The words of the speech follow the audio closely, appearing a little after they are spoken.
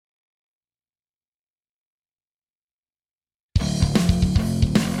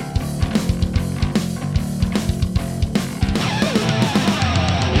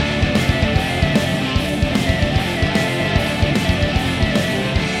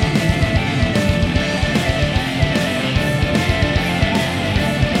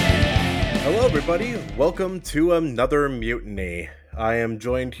everybody. Welcome to another Mutiny. I am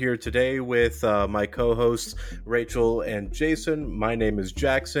joined here today with my co-hosts Rachel and Jason. My name is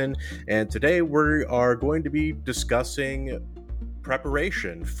Jackson, and today we are going to be discussing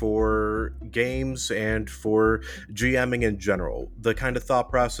preparation for games and for GMing in general. The kind of thought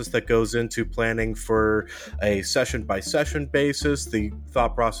process that goes into planning for a session-by-session basis, the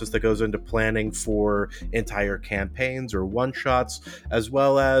thought process that goes into planning for entire campaigns or one-shots, as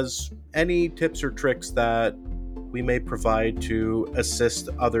well as any tips or tricks that we may provide to assist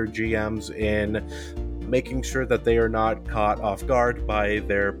other GMs in making sure that they are not caught off guard by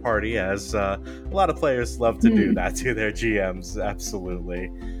their party, as a lot of players love to do that to their GMs. Absolutely.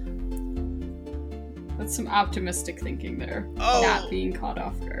 That's some optimistic thinking there. Not being caught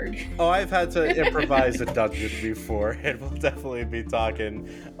off guard. I've had to improvise a dungeon before, and we'll definitely be talking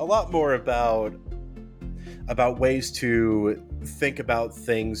a lot more about ways to think about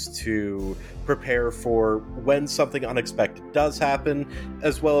things to prepare for when something unexpected does happen,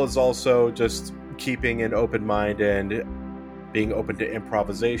 as well as also just keeping an open mind and being open to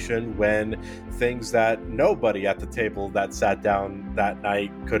improvisation when things that nobody at the table that sat down that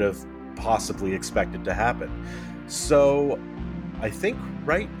night could have possibly expected to happen. So I think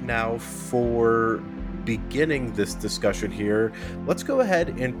right now, for beginning this discussion here, let's go ahead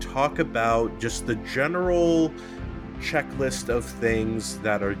and talk about just the general checklist of things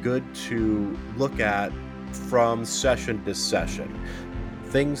that are good to look at from session to session.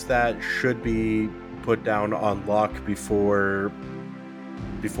 Things that should be put down on lock before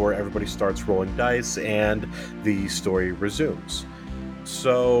everybody starts rolling dice and the story resumes.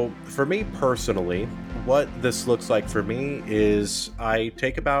 So for me personally, what this looks like for me is I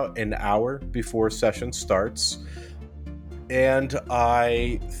take about an hour before session starts and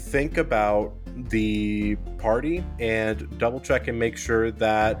I think about the party and double check and make sure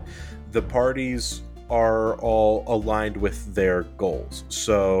that the parties are all aligned with their goals.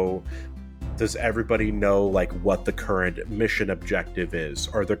 So does everybody know what the current mission objective is,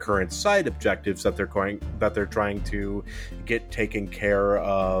 or the current side objectives that they're trying to get taken care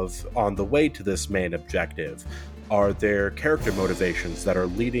of on the way to this main objective? Are there character motivations that are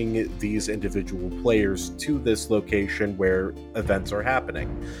leading these individual players to this location where events are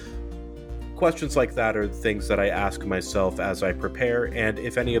happening? Questions like that are things that I ask myself as I prepare, and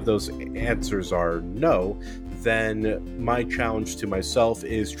if any of those answers are no, then my challenge to myself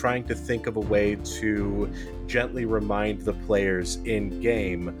is trying to think of a way to gently remind the players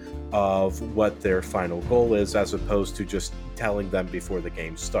in-game of what their final goal is, as opposed to just telling them before the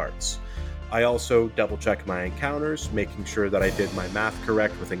game starts. I also double-check my encounters, making sure that I did my math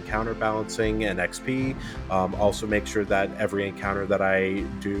correct with encounter balancing and XP. Also make sure that every encounter that I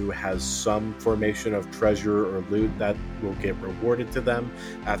do has some formation of treasure or loot that will get rewarded to them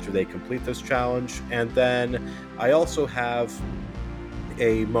after they complete this challenge. And then I also have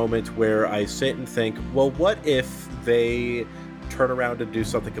a moment where I sit and think, well, what if they turn around and do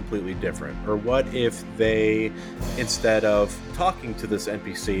something completely different? Or what if they, instead of talking to this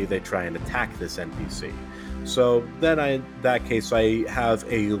NPC, they try and attack this NPC? So then in that case, I have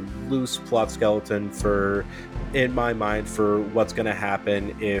a loose plot skeleton in my mind for what's going to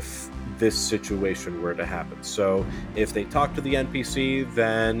happen if this situation were to happen. So if they talk to the NPC,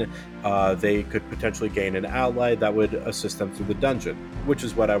 then they could potentially gain an ally that would assist them through the dungeon, which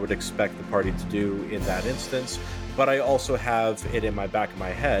is what I would expect the party to do in that instance. But I also have it in my back of my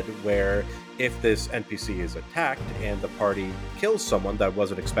head where if this NPC is attacked and the party kills someone that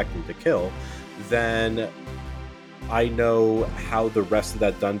wasn't expecting to kill, then I know how the rest of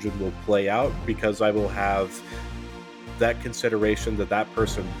that dungeon will play out, because I will have that consideration that that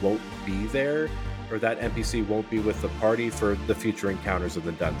person won't be there, or that NPC won't be with the party for the future encounters of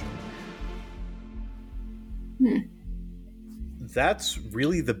the dungeon. That's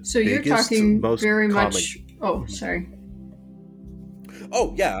really the biggest, you're talking most very common... much... Oh, sorry.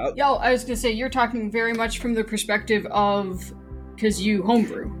 Oh, yeah. Yeah, I was going to say, you're talking very much from the perspective of, because you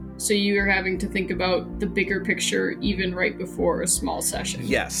homebrew, so you're having to think about the bigger picture even right before a small session.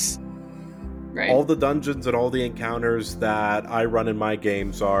 Yes. Right. All the dungeons and all the encounters that I run in my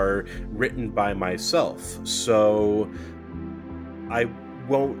games are written by myself, so I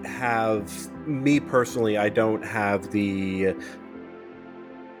won't have... Me personally, I don't have the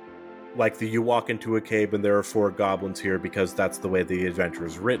you walk into a cave and there are 4 goblins here because that's the way the adventure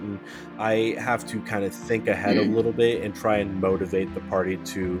is written. I have to kind of think ahead a little bit and try and motivate the party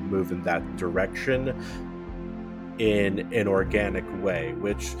to move in that direction in an organic way,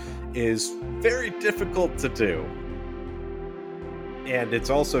 which is very difficult to do. And it's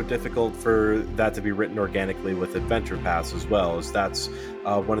also difficult for that to be written organically with adventure paths as well, as that's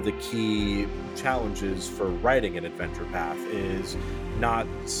one of the key challenges for writing an adventure path is not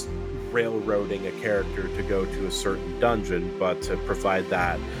railroading a character to go to a certain dungeon, but to provide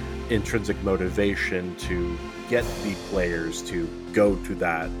that intrinsic motivation to get the players to go to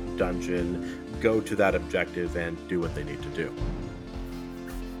that dungeon, go to that objective, and do what they need to do.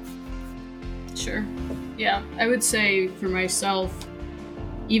 Sure. Yeah, I would say for myself,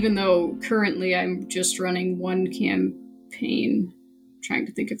 even though currently I'm just running one campaign, trying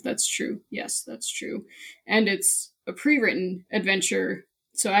to think if that's true. Yes, that's true. And it's a pre-written adventure,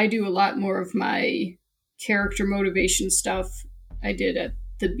 so I do a lot more of my character motivation stuff I did at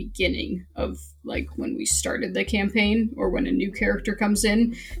the beginning of like when we started the campaign or when a new character comes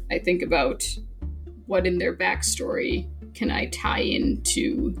in. I think about what in their backstory can I tie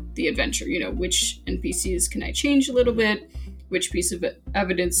into the adventure? You know, which NPCs can I change a little bit? Which piece of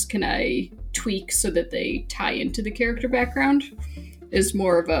evidence can I tweak so that they tie into the character background? Is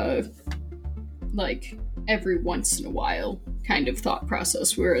more of a, like, every once in a while kind of thought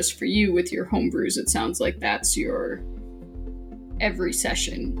process. Whereas for you, with your homebrews, it sounds like that's your every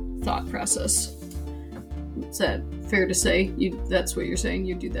session thought process. Is that fair to say? That's what you're saying?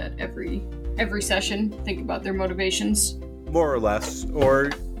 You do that every session? Think about their motivations? More or less.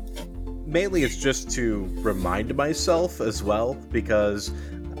 Or mainly it's just to remind myself as well, because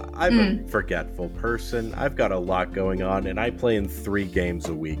I'm a forgetful person. I've got a lot going on, and I play in 3 games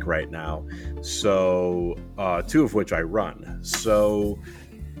a week right now. So, 2 of which I run. So,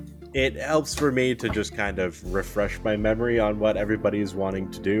 it helps for me to just kind of refresh my memory on what everybody is wanting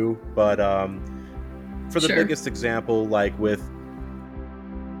to do. But, for the biggest example, like with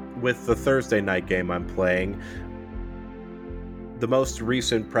the Thursday night game I'm playing, the most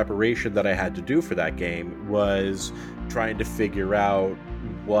recent preparation that I had to do for that game was trying to figure out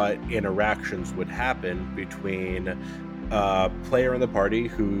what interactions would happen between a player in the party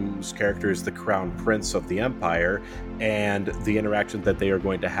whose character is the crown prince of the empire and the interaction that they are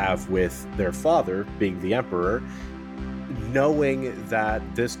going to have with their father, being the emperor, knowing that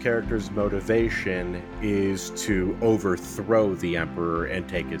this character's motivation is to overthrow the emperor and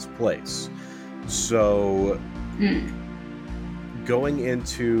take his place. So going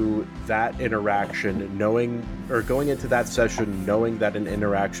into that interaction, going into that session, knowing that an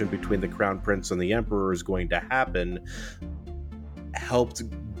interaction between the Crown Prince and the Emperor is going to happen, helped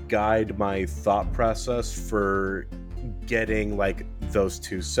guide my thought process for getting like those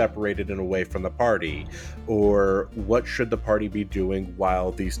two separated and away from the party, or what should the party be doing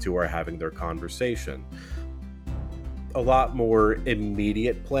while these two are having their conversation. A lot more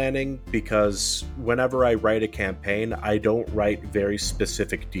immediate planning, because whenever I write a campaign, I don't write very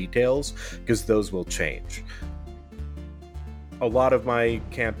specific details because those will change. A lot of my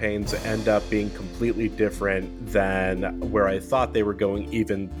campaigns end up being completely different than where I thought they were going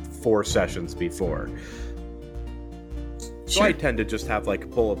even 4 sessions before. So I tend to just have like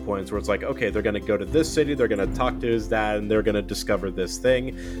bullet points where it's like, okay, they're going to go to this city, they're going to talk to his dad, and they're going to discover this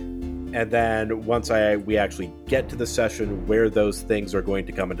thing. And then once we actually get to the session where those things are going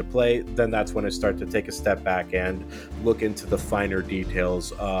to come into play, then that's when I start to take a step back and look into the finer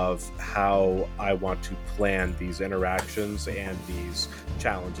details of how I want to plan these interactions and these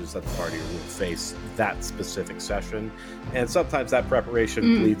challenges that the party will face that specific session. And sometimes that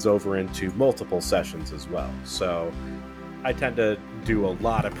preparation bleeds over into multiple sessions as well. So I tend to do a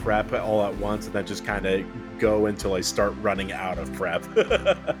lot of prep all at once and then just kind of go until I start running out of prep.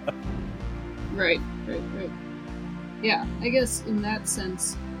 Right. Yeah, I guess in that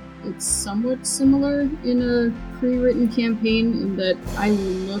sense, it's somewhat similar in a pre-written campaign in that I will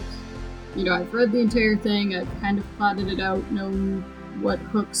look, I've read the entire thing, I've kind of plotted it out, known what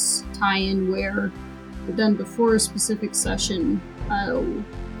hooks tie in where, but then before a specific session, I'll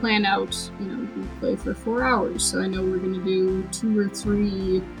plan out, we play for 4 hours, so I know we're going to do 2 or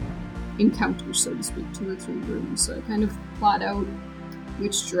 3 encounters, so to speak, 2 or 3 rooms, so I kind of plot out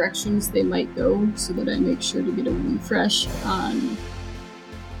which directions they might go so that I make sure to get a refresh on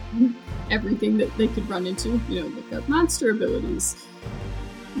everything that they could run into. Look up monster abilities,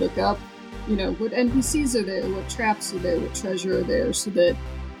 look up, what NPCs are there, what traps are there, what treasure are there, so that,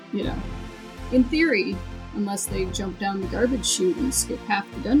 in theory, unless they jump down the garbage chute and skip half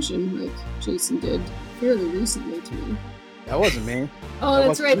the dungeon like Jason did fairly recently to me. That wasn't me. Oh,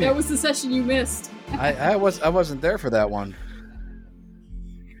 that's right. Me. That was the session you missed. I wasn't there for that one.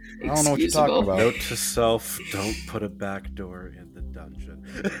 I don't know what you're talking about. Note to self, don't put a back door in the dungeon.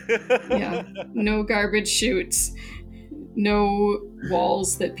 Yeah, no garbage chutes. no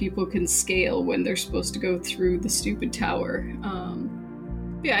walls that people can scale when they're supposed to go through the stupid tower.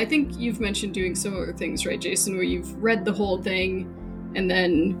 Yeah, I think you've mentioned doing similar things, right, Jason, where you've read the whole thing and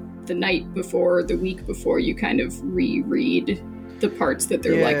then the night before, the week before, you kind of reread the parts that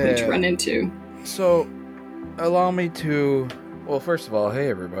they're likely to run into. So, allow me to... Well, first of all, hey,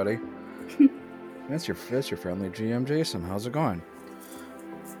 everybody. That's your friendly GM, Jason. How's it going?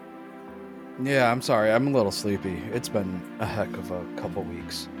 Yeah, I'm sorry. I'm a little sleepy. It's been a heck of a couple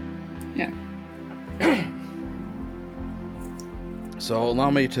weeks. Yeah. So allow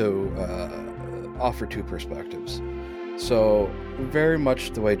me to offer two perspectives. So very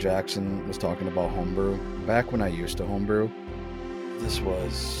much the way Jackson was talking about homebrew, back when I used to homebrew, this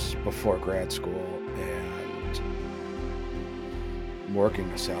was before grad school and working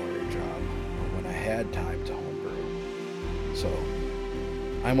a salary job when I had time to homebrew. So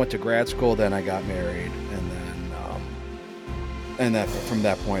I went to grad school, then I got married, and then from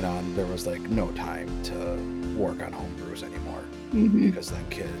that point on, there was like no time to work on homebrews anymore. Mm-hmm. Because then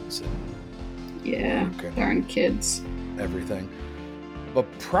kids and darn kids, everything. But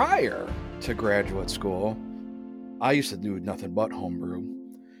prior to graduate school, I used to do nothing but homebrew,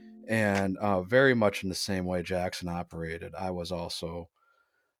 and very much in the same way Jackson operated. I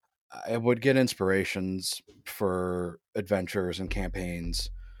would get inspirations for adventures and campaigns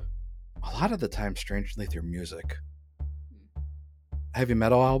a lot of the time, strangely, through music. Heavy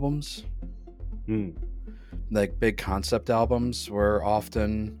metal albums. Like big concept albums were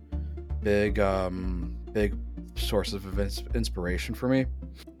often big sources of inspiration for me.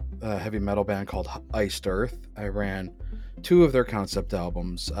 A heavy metal band called Iced Earth. I ran 2 of their concept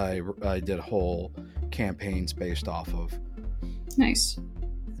albums. I did whole campaigns based off of. Nice.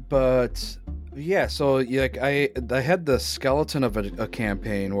 But yeah, so like I had the skeleton of a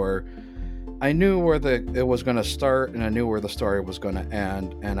campaign where I knew where it was going to start and I knew where the story was going to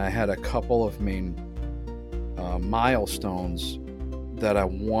end, and I had a couple of main milestones that I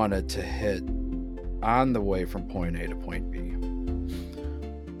wanted to hit on the way from point A to point B.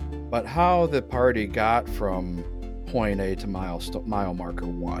 But how the party got from point A to mile marker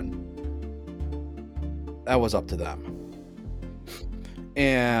 1, that was up to them.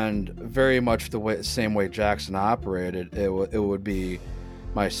 And very much same way Jackson operated, it would be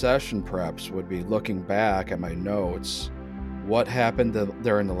my session preps would be looking back at my notes, what happened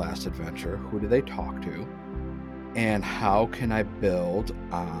during the last adventure, who did they talk to, and how can I build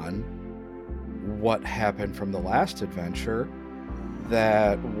on what happened from the last adventure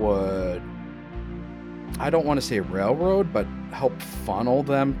that would, I don't want to say railroad, but help funnel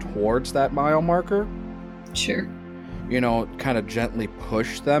them towards that mile marker. Sure. Kind of gently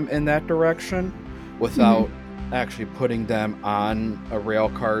push them in that direction without actually putting them on a rail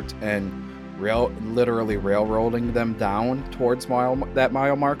cart and literally railroading them down towards that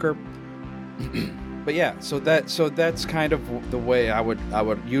mile marker. But yeah, so that's kind of the way I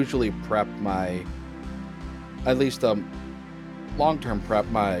would usually prep my, at least long-term prep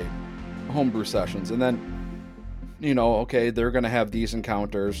my homebrew sessions. And then, okay, they're going to have these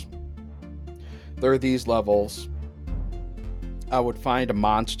encounters. There are these levels. I would find a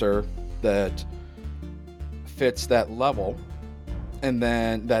monster that fits that level and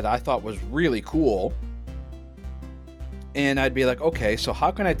then that I thought was really cool. And I'd be like, okay, so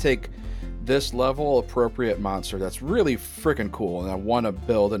how can I take this level appropriate monster that's really freaking cool and I want to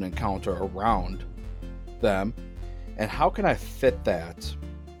build an encounter around them, and how can I fit that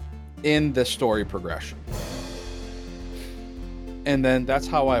in the story progression? And then that's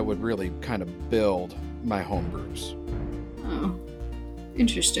how I would really kind of build my homebrews. Oh,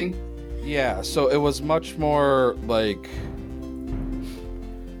 interesting. Yeah, so it was much more like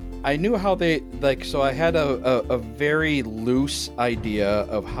I knew how they so I had a very loose idea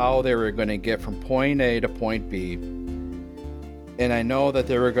of how they were going to get from point A to point B, and I know that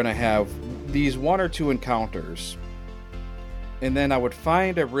they were going to have these 1 or 2 encounters, and then I would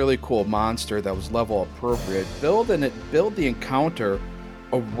find a really cool monster that was level appropriate, build the encounter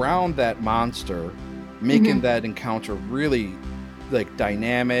around that monster, making that encounter really like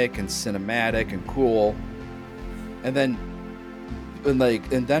dynamic and cinematic and cool, and then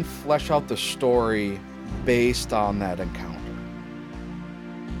flesh out the story based on that encounter.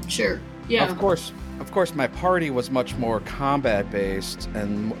 Sure. Yeah. Of course, my party was much more combat based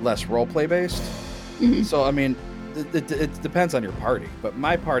and less roleplay based. So I mean, it depends on your party. But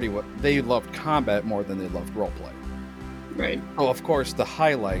my party, they loved combat more than they loved roleplay. Right. Oh, of course, the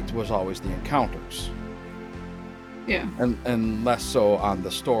highlight was always the encounters. Yeah. And less so on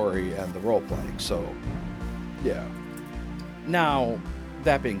the story and the role playing. So, yeah. Now,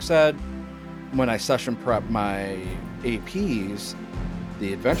 that being said, when I session prep my APs,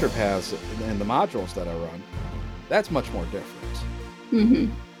 the adventure paths, and the modules that I run, that's much more different.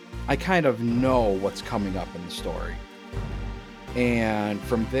 Mm-hmm. I kind of know what's coming up in the story. And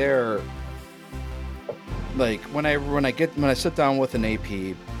from there, like when I sit down with an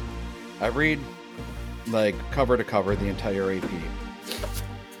AP, I read like cover to cover the entire AP.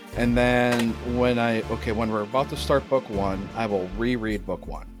 And then when we're about to start book 1, I will reread book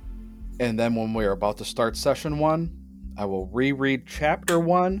 1. And then when we're about to start session 1, I will reread chapter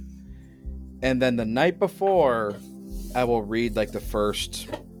 1. And then the night before, I will read like the first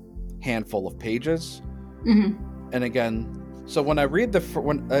handful of pages. Mm-hmm. And again, so when I read the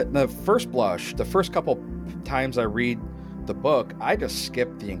first blush, the first couple times I read the book, I just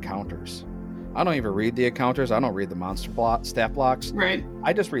skip the encounters. I don't even read the encounters. I don't read the monster stat blocks. Right.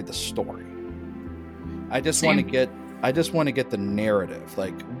 I just read the story. I just want to get the narrative,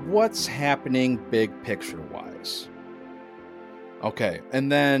 like what's happening big picture wise. Okay,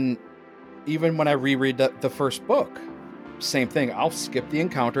 and then even when I reread the first book, same thing. I'll skip the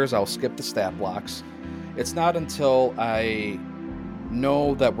encounters. I'll skip the stat blocks. It's not until I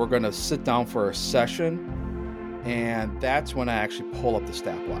know that we're going to sit down for a session, and that's when I actually pull up the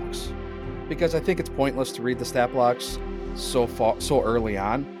stat blocks. Because I think it's pointless to read the stat blocks so early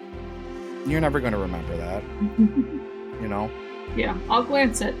on. You're never going to remember that. You know? Yeah, I'll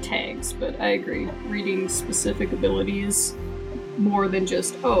glance at tags, but I agree. Reading specific abilities more than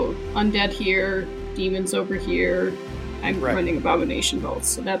just, undead here, demons over here. I'm running Abomination Vaults,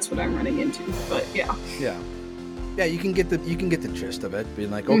 so that's what I'm running into. But yeah. Yeah, you can get the gist of it,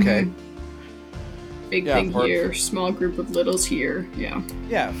 being like, okay. Big thing here, small group of littles here. Yeah.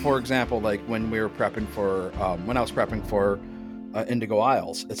 Yeah, for example, like when we were prepping for when I was prepping for Indigo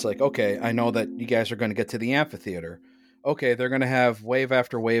Isles, it's like, okay, I know that you guys are going to get to the amphitheater. Okay, they're going to have wave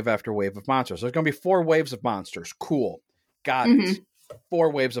after wave after wave of monsters. There's going to be 4 waves of monsters. Cool. Got it. 4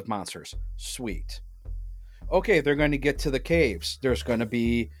 waves of monsters. Sweet. Okay, they're going to get to the caves. There's going to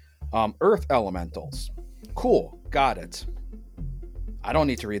be earth elementals. Cool. Got it. I don't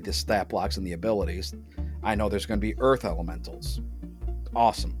need to read the stat blocks and the abilities. I know there's going to be earth elementals.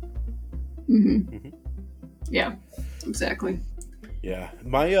 Awesome. Yeah, exactly. Yeah.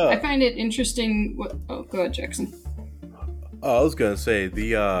 I find it interesting. Go ahead, Jackson. I was gonna say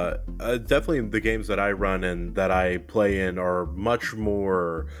the definitely the games that I run and that I play in are much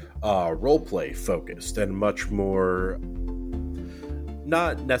more roleplay focused and much more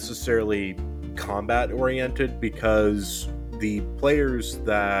not necessarily combat oriented, because the players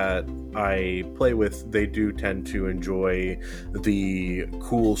that I play with, they do tend to enjoy the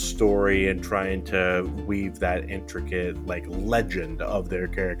cool story and trying to weave that intricate like legend of their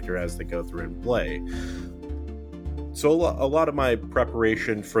character as they go through and play. So a lot of my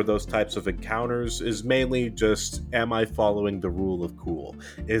preparation for those types of encounters is mainly just, am I following the rule of cool?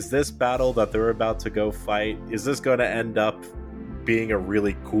 Is this battle that they're about to go fight, is this going to end up being a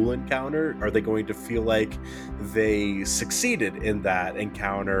really cool encounter? Are they going to feel like they succeeded in that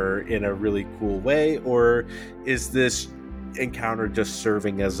encounter in a really cool way? Or is this encounter just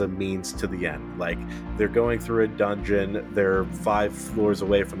serving as a means to the end? Like, they're going through a dungeon, they're 5 floors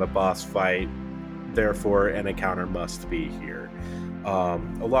away from the boss fight, therefore an encounter must be here. A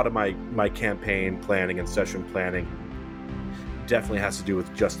lot of my campaign planning and session planning definitely has to do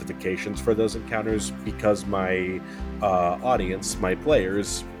with justifications for those encounters, because my audience, my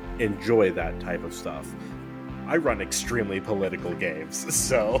players, enjoy that type of stuff. I run extremely political games,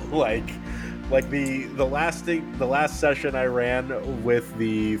 so like the last session I ran with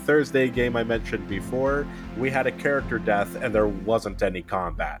the Thursday game I mentioned before, we had a character death and there wasn't any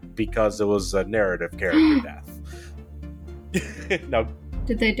combat because it was a narrative character death. Now,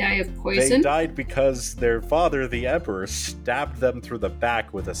 did they die of poison? They died because their father, the Emperor, stabbed them through the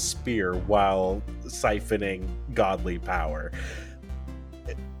back with a spear while siphoning godly power.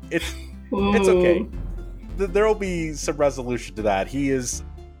 It's okay. There'll be some resolution to that. He is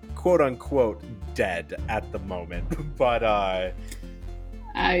quote-unquote dead at the moment, but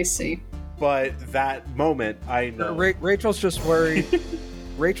I see. But that moment, I know. Rachel's just worried.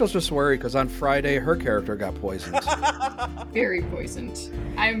 Rachel's just worried because on Friday her character got poisoned. Very poisoned.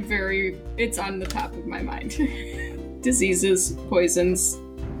 It's on the top of my mind. Diseases, poisons,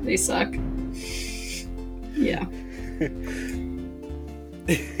 they suck. Yeah.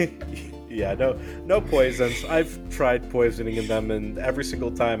 Yeah, no poisons. I've tried poisoning them, and every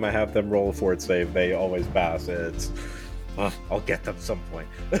single time I have them roll a fort save, they always pass. I'll get them some point.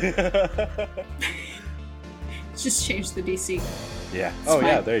 Just change the DC. Yeah. It's fine.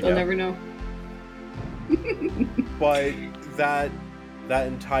 Yeah, there you go. They'll never know. But that that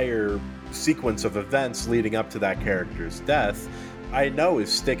entire sequence of events leading up to that character's death, I know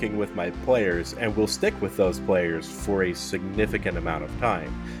is sticking with my players and will stick with those players for a significant amount of time.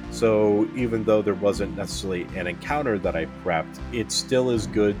 So even though there wasn't necessarily an encounter that I prepped, it still is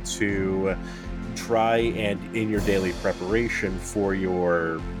good to try and in your daily preparation for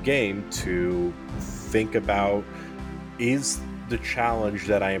your game to think about, is the challenge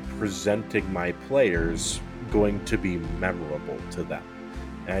that I am presenting my players going to be memorable to them?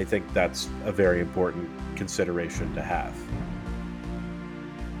 And I think that's a very important consideration to have.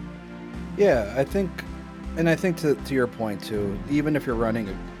 Yeah, I think to your point too, even if you're running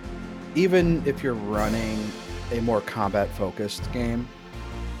a more combat focused game,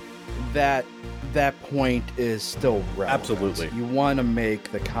 that point is still relevant. Absolutely. You want to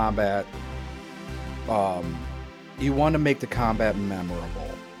make the combat memorable.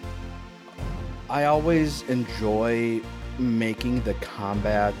 I always enjoy making the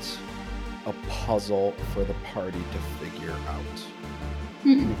combat a puzzle for the party to figure out.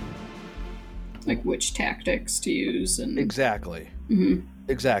 Mm-hmm. Like which tactics to use and exactly. Mm-hmm.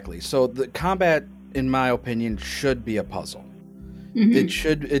 Exactly. So the combat, in my opinion, should be a puzzle. Mm-hmm.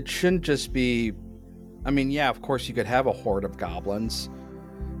 It shouldn't just be. I mean, yeah, of course you could have a horde of goblins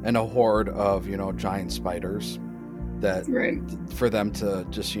and a horde of giant spiders that for them to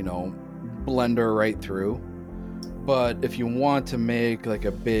just blender right through. But if you want to make like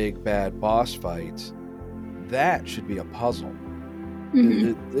a big bad boss fight, that should be a puzzle.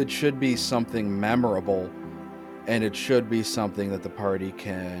 Mm-hmm. It should be something memorable, and it should be something that the party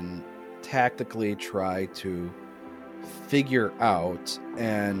can tactically try to figure out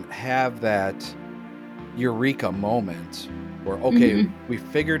and have that eureka moment where, okay, we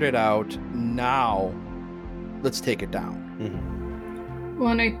figured it out, now let's take it down. Mm-hmm.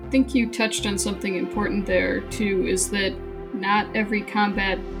 Well, and I think you touched on something important there too, is that not every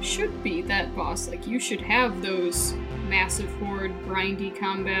combat should be that boss. Like, you should have those massive horde grindy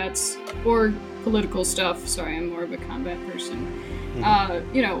combats or political stuff. Sorry, I'm more of a combat person.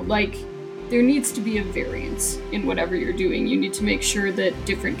 Like, there needs to be a variance in whatever you're doing. You need to make sure that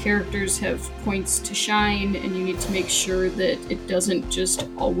different characters have points to shine, and you need to make sure that it doesn't just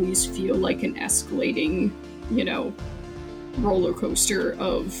always feel like an escalating, roller coaster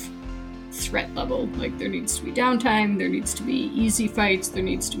of threat level. Like, there needs to be downtime, there needs to be easy fights, there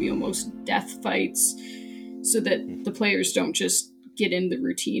needs to be almost death fights, so that the players don't just get in the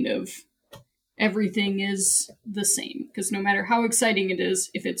routine of everything is the same. Because no matter how exciting it is,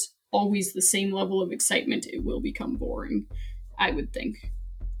 if it's always the same level of excitement, it will become boring, I would think.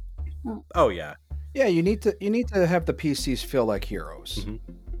 Oh yeah. Yeah, you need to have the PCs feel like heroes.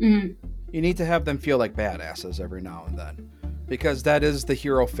 Mm-hmm. Mm-hmm. You need to have them feel like badasses every now and then, because that is the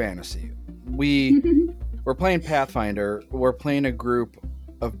hero fantasy. We're playing Pathfinder. We're playing a group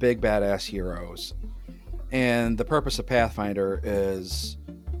of big badass heroes, and the purpose of Pathfinder is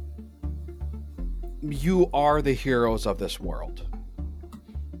you are the heroes of this world.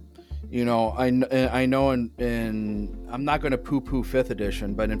 I know in I'm not going to poo-poo 5th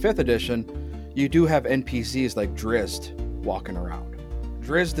edition, but in 5th edition, you do have NPCs like Drizzt walking around.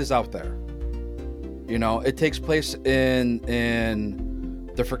 Drizzt is out there. It takes place in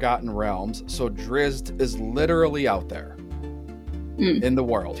the Forgotten Realms, so Drizzt is literally out there in the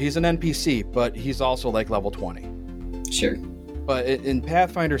world. He's an NPC, but he's also like level 20. Sure. But in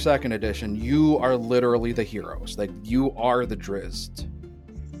Pathfinder 2nd edition, you are literally the heroes. Like, you are the Drizzt.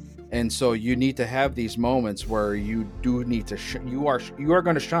 And so you need to have these moments where you do need to you are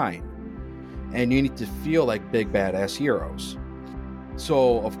going to shine, and you need to feel like big badass heroes.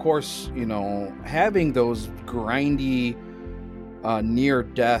 So of course, having those grindy near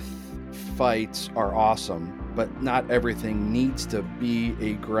death fights are awesome, but not everything needs to be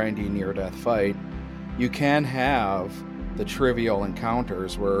a grindy near death fight. You can have the trivial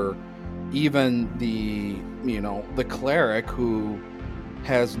encounters where even the cleric who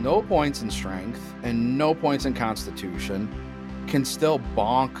has no points in strength and no points in constitution can still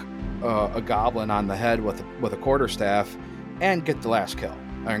bonk a goblin on the head with a quarterstaff and get the last kill,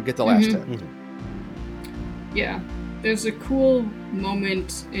 or get the last hit. Mm-hmm. Yeah, there's a cool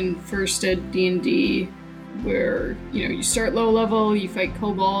moment in First Ed D&D where you start low level, you fight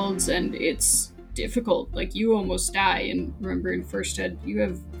kobolds, and it's difficult. Like, you almost die. And remember, in First Ed, you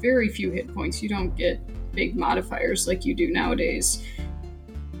have very few hit points. You don't get big modifiers like you do nowadays.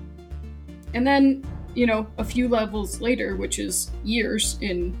 And then, a few levels later, which is years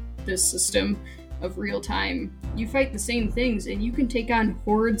in this system of real time, you fight the same things, and you can take on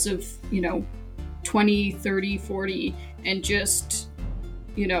hordes of, 20, 30, 40, and just,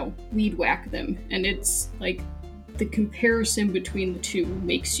 weed whack them. And it's like, the comparison between the two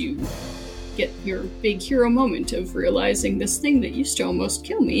makes you get your big hero moment of realizing this thing that used to almost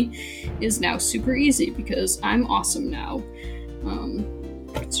kill me is now super easy because I'm awesome now.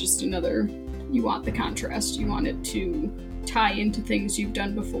 It's just another, you want the contrast. You want it to tie into things you've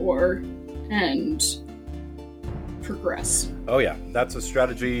done before and progress. Oh yeah, that's a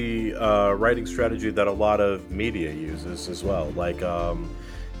strategy, writing strategy that a lot of media uses as well. Like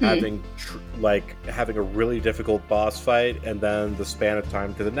having a really difficult boss fight, and then the span of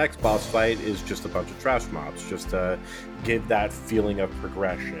time to the next boss fight is just a bunch of trash mobs, just to give that feeling of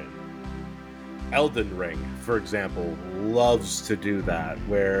progression. Elden Ring, for example, loves to do that,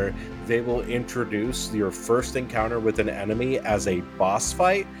 where they will introduce your first encounter with an enemy as a boss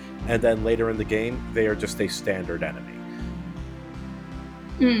fight, and then later in the game, they are just a standard enemy.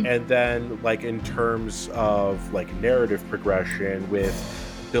 And then, like, in terms of, like, narrative progression with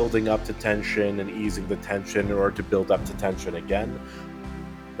building up to tension and easing the tension in order to build up to tension again,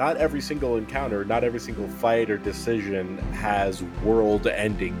 not every single encounter, not every single fight or decision has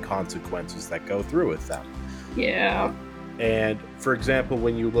world-ending consequences that go through with them. Yeah. And, for example,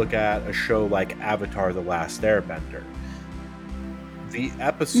 when you look at a show like Avatar: The Last Airbender, the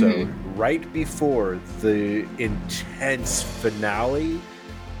episode right before the intense finale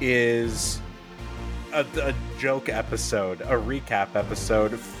is a joke episode, a recap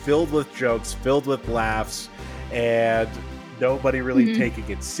episode filled with jokes, filled with laughs, and nobody really taking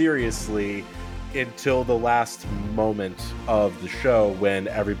it seriously until the last moment of the show when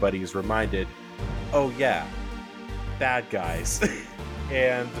everybody's reminded, oh yeah, bad guys.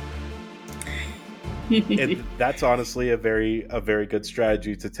 and that's honestly a very good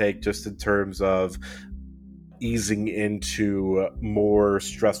strategy to take, just in terms of easing into more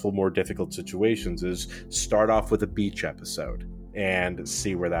stressful, more difficult situations, is start off with a beach episode and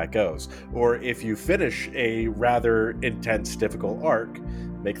see where that goes. Or if you finish a rather intense, difficult arc,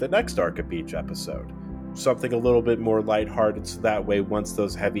 make the next arc a beach episode. Something a little bit more lighthearted, so that way once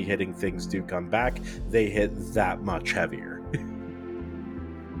those heavy-hitting things do come back, they hit that much heavier.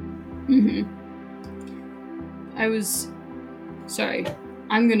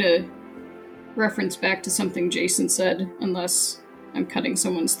 I'm gonna reference back to something Jason said, unless I'm cutting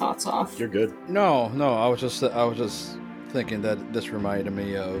someone's thoughts off. You're good. No, I was just thinking that this reminded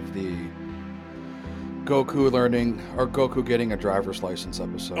me of the Goku getting a driver's license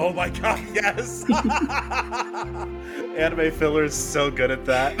episode. Oh my god, yes! Anime filler is so good at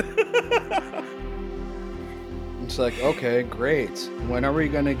that. It's like, okay, great. When are we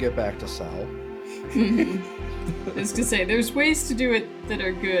gonna get back to Sal? I was gonna say, there's ways to do it that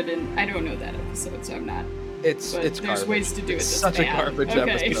are good, and I don't know that episode, so I'm not. It's there's garbage. Ways to do it's it. Such bad. a garbage okay.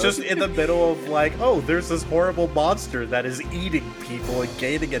 episode. It's just in the middle of like, oh, there's this horrible monster that is eating people and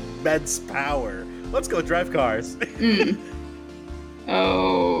gaining immense power. Let's go drive cars.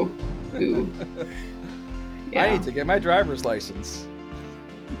 Oh. Ooh. Yeah. I need to get my driver's license.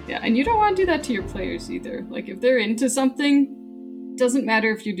 Yeah, and you don't want to do that to your players either. Like, if they're into something, doesn't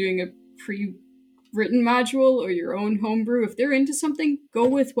matter if you're doing a pre-written module or your own homebrew. If they're into something, go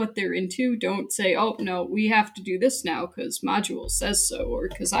with what they're into. Don't say, oh, no, we have to do this now because module says so, or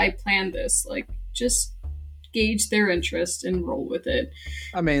because I planned this. Like, just gauge their interest and roll with it.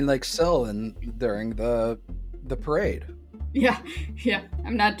 I mean, like Syl during the parade. Yeah,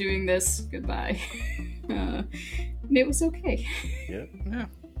 I'm not doing this. Goodbye. And it was okay. Yeah.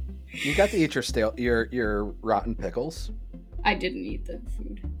 You got to eat your rotten pickles. I didn't eat the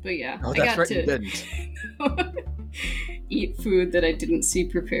food, but yeah, Oh, I that's got right, to you didn't. eat food that I didn't see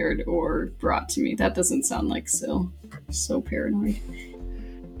prepared or brought to me. That doesn't sound like Syl. So paranoid.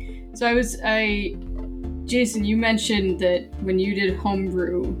 So Jason, you mentioned that when you did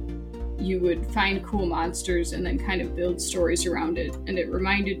homebrew, you would find cool monsters and then kind of build stories around it. And it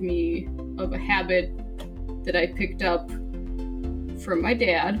reminded me of a habit that I picked up from my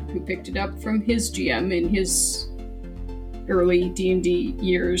dad, who picked it up from his GM in his early D&D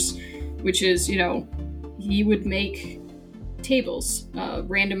years, which is, he would make tables,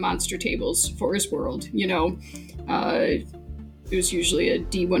 random monster tables for his world. It was usually a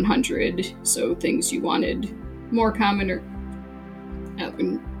D100, so things you wanted more common or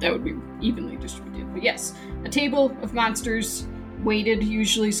that would be evenly distributed. But yes, a table of monsters, weighted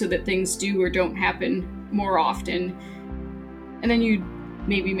usually so that things do or don't happen more often. And then you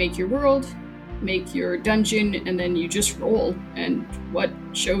maybe make your world, make your dungeon, and then you just roll. And what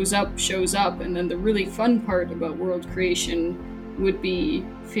shows up, shows up. And then the really fun part about world creation would be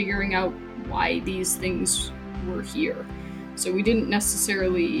figuring out why these things were here. So we didn't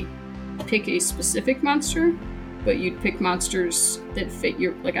necessarily pick a specific monster, but you'd pick monsters that fit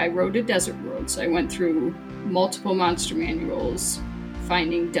your, like I wrote a desert world, so I went through multiple monster manuals,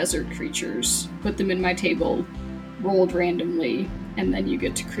 finding desert creatures, put them in my table, rolled randomly, and then you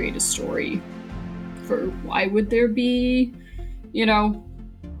get to create a story for why would there be,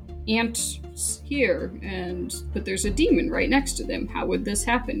 ants here, but there's a demon right next to them. How would this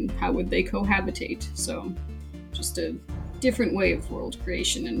happen? How would they cohabitate? So just a different way of world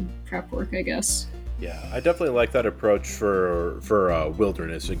creation and prep work, I guess. Yeah, I definitely like that approach for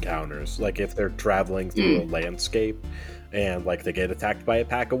wilderness encounters. Like if they're traveling through a landscape and like they get attacked by a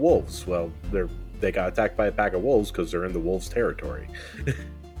pack of wolves, well, they got attacked by a pack of wolves because they're in the wolves' territory.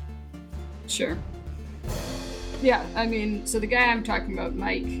 Sure. Yeah, I mean, so the guy I'm talking about,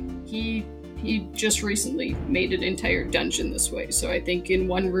 Mike, he just recently made an entire dungeon this way. So I think in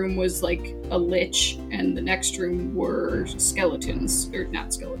one room was like a lich, and the next room were skeletons, or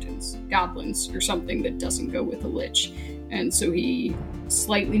not skeletons, goblins, or something that doesn't go with a lich. And so he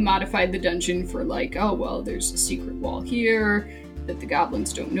slightly modified the dungeon for like, oh, well, there's a secret wall here that the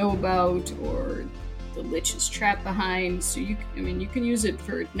goblins don't know about, or the lich is trapped behind. So you can use it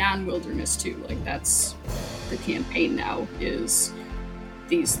for non-wilderness too. Like that's the campaign now, is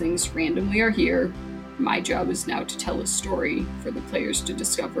these things randomly are here. My job is now to tell a story for the players to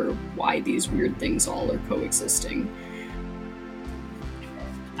discover why these weird things all are coexisting.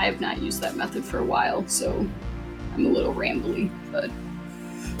 I have not used that method for a while, so I'm a little rambly, but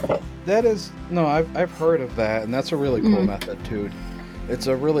that is no, I've heard of that, and that's a really cool method too. It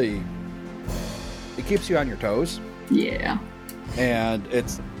keeps you on your toes. Yeah. And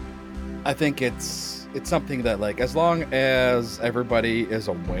I think it's something that, like, as long as everybody is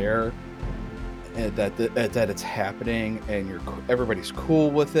aware that it's happening and everybody's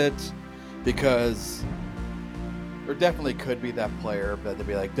cool with it, because there definitely could be that player that they'd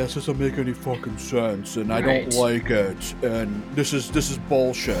be like, this doesn't make any fucking sense, and I don't like it, and this is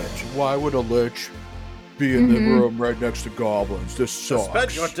bullshit. Why would a lich be in the room right next to goblins? This sucks.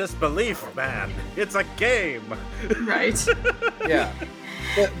 Suspend your disbelief, man. It's a game. Right. Yeah.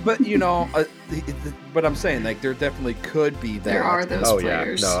 But but I'm saying, like, there definitely could be that. There are those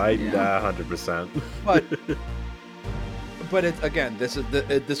players. Yeah. No, 100%. But again,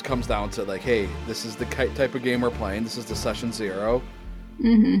 this comes down to, like, hey, this is the type of game we're playing. This is the session 0.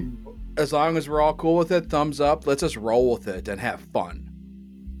 As long as we're all cool with it, thumbs up. Let's just roll with it and have fun.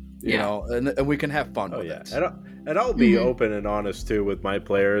 You know, and we can have fun with it. And I'll be open and honest too with my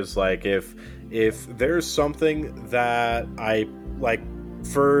players. Like if there's something that I like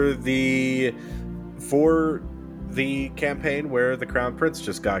for the campaign where the Crown Prince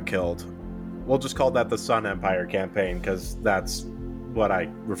just got killed, we'll just call that the Sun Empire campaign because that's what I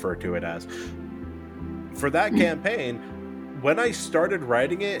refer to it as. For that campaign, when I started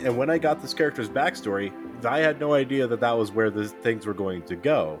writing it and when I got this character's backstory, I had no idea that was where the things were going to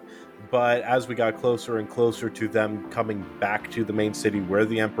go. But as we got closer and closer to them coming back to the main city where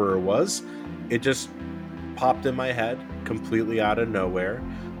the Emperor was, it just popped in my head completely out of nowhere.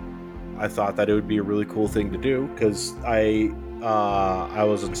 I thought that it would be a really cool thing to do because I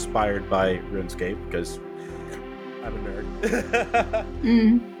was inspired by RuneScape because I'm a nerd.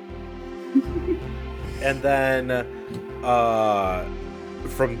 And then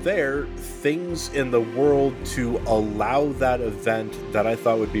from there, things in the world to allow that event that I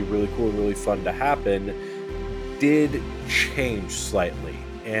thought would be really cool and really fun to happen did change slightly.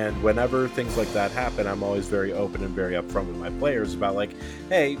 And whenever things like that happen, I'm always very open and very upfront with my players about, like,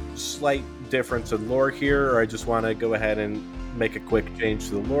 hey, slight difference in lore here, or I just want to go ahead and make a quick change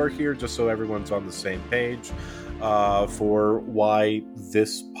to the lore here just so everyone's on the same page for why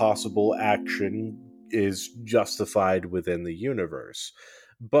this possible action is justified within the universe.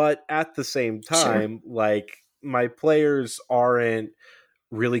 But at the same time, like, my players aren't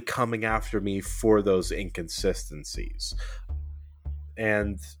really coming after me for those inconsistencies.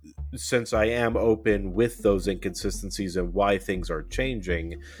 And since I am open with those inconsistencies and why things are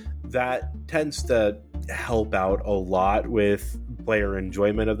changing, that tends to help out a lot with player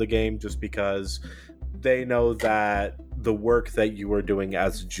enjoyment of the game, just because they know that the work that you are doing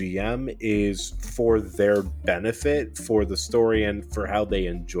as GM is for their benefit, for the story, and for how they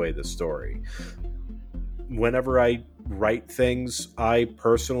enjoy the story. Whenever I write things, I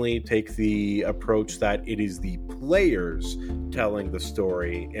personally take the approach that it is the players telling the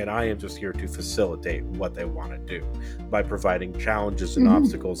story, and I am just here to facilitate what they want to do by providing challenges and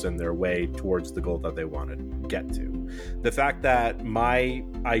obstacles in their way towards the goal that they want to get to. The fact that my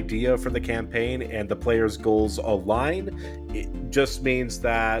idea for the campaign and the players' goals align, it just means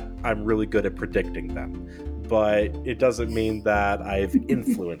that I'm really good at predicting them. But it doesn't mean that I've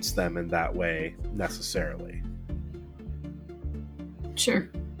influenced them in that way necessarily. Sure.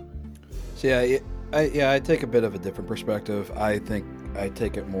 So yeah, I take a bit of a different perspective. I think I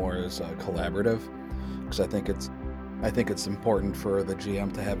take it more as a collaborative, because I think it's important for the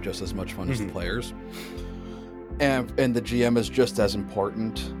GM to have just as much fun as the players, and the GM is just as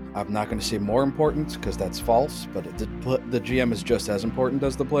important. I'm not going to say more important because that's false, but the GM is just as important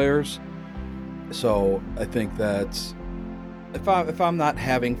as the players. So I think that if I'm not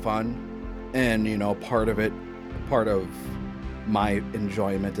having fun, and part of my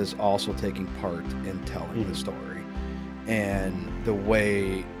enjoyment is also taking part in telling the story, and the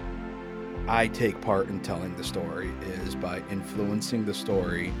way I take part in telling the story is by influencing the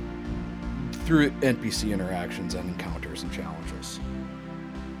story through NPC interactions and encounters and challenges.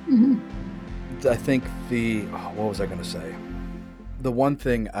 I think what was I going to say? The one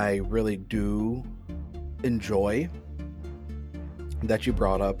thing I really do enjoy that you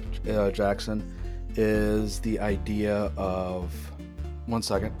brought up, Jackson, is the idea of... One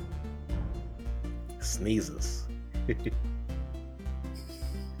second. Sneezes.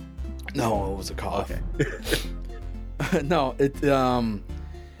 No, it was a cough. Okay. No,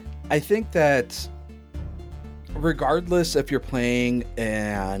 I think that regardless if you're playing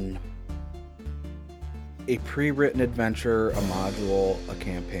a pre-written adventure, a module, a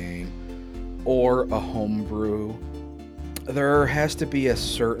campaign, or a homebrew, there has to be a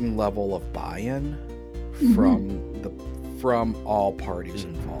certain level of buy-in from all parties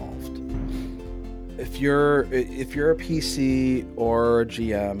involved. If you're a PC or a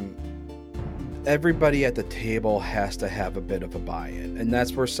GM, everybody at the table has to have a bit of a buy-in, and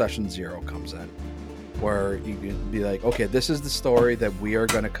that's where session 0 comes in, where you can be like, okay, this is the story that we are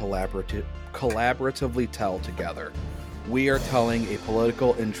going to collaboratively tell together. We are telling a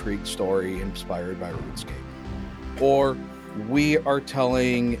political intrigue story inspired by RuneScape, or we are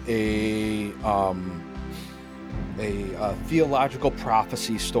telling a theological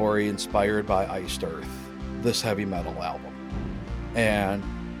prophecy story inspired by Iced Earth, this heavy metal album, and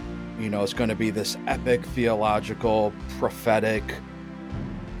it's going to be this epic, theological, prophetic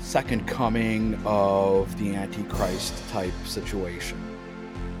second coming of the Antichrist type situation.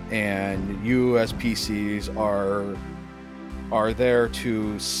 And you as PCs are there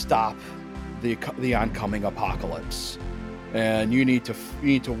to stop the oncoming apocalypse. And you need to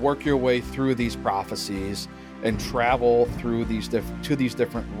work your way through these prophecies and travel through these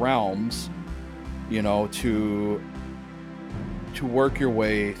different realms, to work your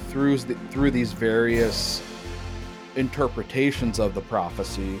way through these various interpretations of the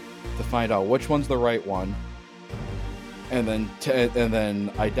prophecy to find out which one's the right one, and then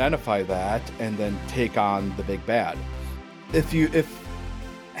identify that, and then take on the big bad. If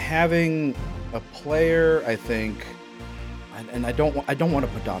having a player, I think, and I don't want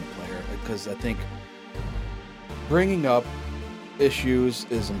to put down a player, because I think bringing up issues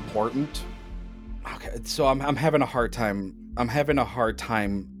is important. Okay, so I'm having a hard time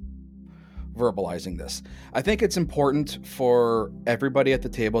verbalizing this. I think it's important for everybody at the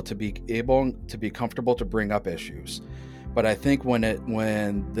table to be able to be comfortable to bring up issues, but I think when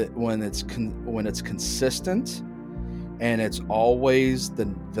it's consistent, and it's always the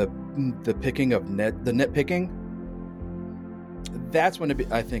picking of the nitpicking, that's when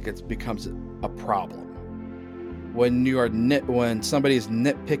I think it becomes a problem. When somebody's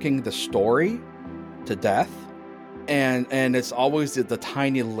nitpicking the story to death, and it's always the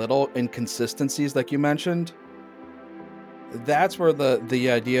tiny little inconsistencies like you mentioned, that's where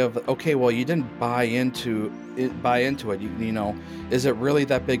the idea of, okay, well, you didn't buy into it. Is it really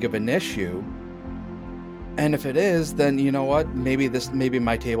that big of an issue? And if it is, then you know what? Maybe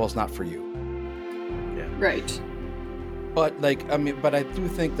my table's not for you. Yeah. Right. But I do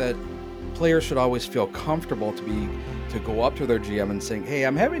think that players should always feel comfortable to go up to their GM and saying, "Hey,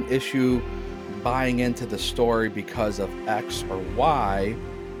 I'm having an issue buying into the story because of X or Y."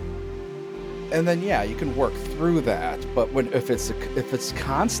 And then you can work through that. But if it's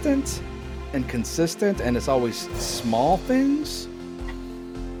constant and consistent, and it's always small things,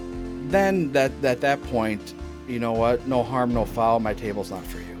 then at that point, you know what? No harm, no foul. My table's not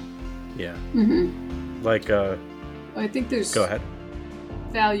for you. Yeah. Mm-hmm. I think there's Go ahead.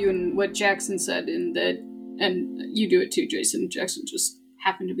 value in what Jackson said, in that, and you do it too, Jason. Jackson just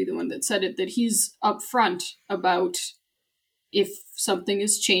happened to be the one that said it, that he's upfront about if something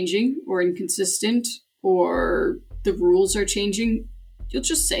is changing or inconsistent or the rules are changing. You'll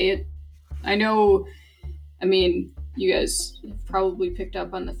just say it. You guys have probably picked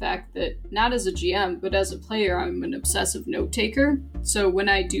up on the fact that not as a GM, but as a player, I'm an obsessive note taker. So when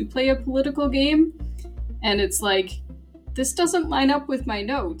I do play a political game and it's like, this doesn't line up with my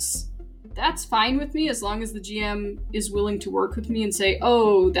notes, that's fine with me as long as the GM is willing to work with me and say,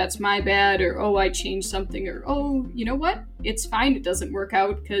 oh, that's my bad, or oh, I changed something, or oh, you know what? It's fine, it doesn't work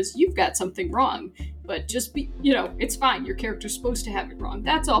out because you've got something wrong. But just be, it's fine. Your character's supposed to have it wrong.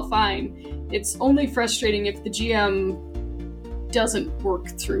 That's all fine. It's only frustrating if the GM doesn't work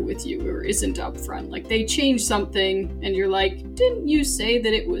through with you or isn't upfront. Like, they change something and you're like, didn't you say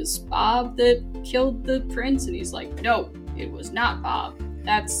that it was Bob that killed the prince? And he's like, no, it was not Bob.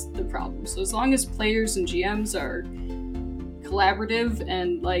 That's the problem. So as long as players and GMs are collaborative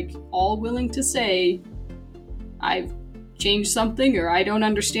and like all willing to say, I've changed something or I don't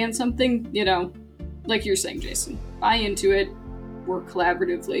understand something, like you're saying, Jason, buy into it, work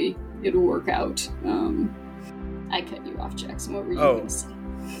collaboratively, it'll work out. I cut you off, Jackson. What were you going to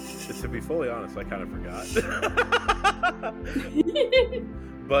say? To be fully honest, I kind of forgot.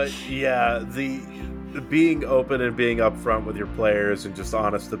 But yeah, the being open and being upfront with your players and just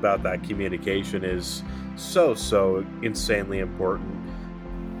honest about that communication is so insanely important.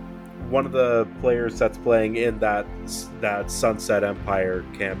 One of the players that's playing in that Sunset Empire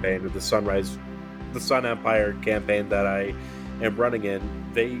campaign, or the Sun Empire campaign that I am running in,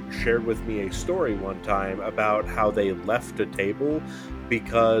 they shared with me a story one time about how they left a table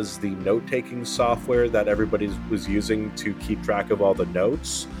because the note-taking software that everybody was using to keep track of all the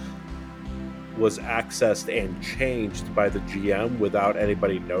notes was accessed and changed by the GM without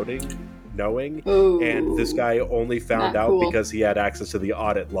anybody knowing. Ooh, and this guy only found out cool. because he had access to the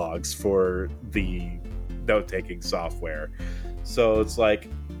audit logs for the note-taking software. So it's like,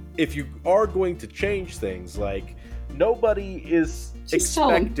 if you are going to change things, like, nobody is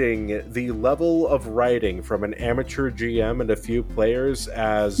expecting the level of writing from an amateur GM and a few players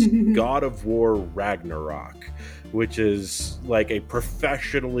as God of War Ragnarok, which is like a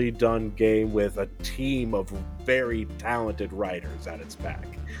professionally done game with a team of very talented writers at its back.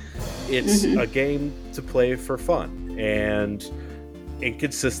 It's a game to play for fun, and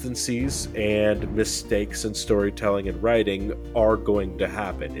inconsistencies and mistakes in storytelling and writing are going to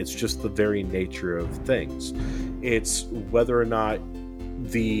happen. It's just the very nature of things. It's whether or not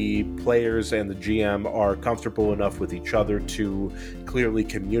the players and the GM are comfortable enough with each other to clearly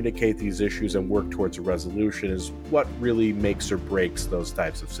communicate these issues and work towards a resolution is what really makes or breaks those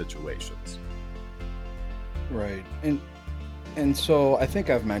types of situations. Right. And so I think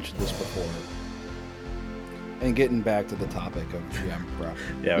I've mentioned this before. And getting back to the topic of GM prep.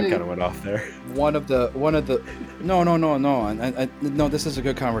 Yeah, we kind of went off there. One of the no. And no, this is a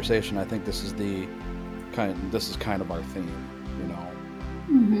good conversation. I think this is kind of our theme,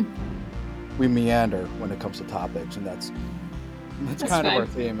 We meander when it comes to topics, and that's kind of our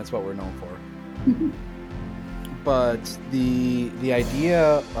theme. That's what we're known for. But the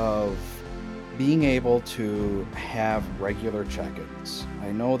idea of being able to have regular check-ins.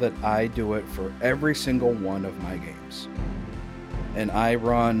 I know that I do it for every single one of my games. And I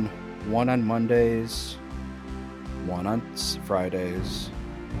run one on Mondays, one on Fridays,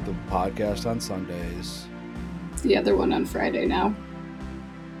 the podcast on Sundays. The other one on Friday now.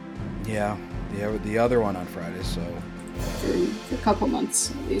 Yeah, the other one on Friday, so... For a couple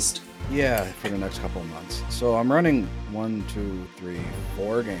months, at least. Yeah, for the next couple of months. So I'm running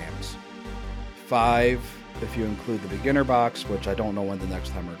 4 games. 5 if you include the beginner box, which I don't know when the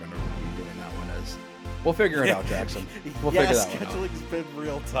next time we're going to be doing that one is. We'll figure it out, Jackson. We'll figure that one out. Scheduling's been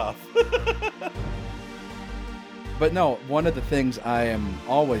real tough. But no, one of the things I am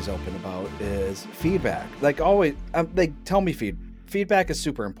always open about is feedback. Like, always, they tell me feedback is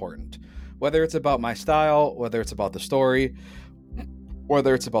super important. Whether it's about my style, whether it's about the story,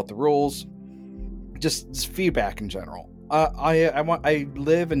 whether it's about the rules, just feedback in general. I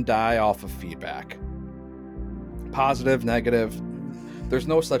live and die off of feedback. Positive, negative. There's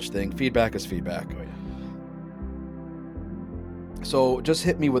no such thing. Feedback is feedback. Oh, yeah. So just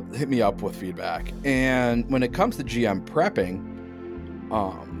hit me up with feedback. And when it comes to GM prepping,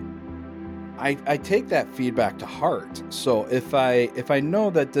 I take that feedback to heart. So if I know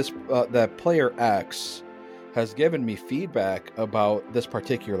that that player X has given me feedback about this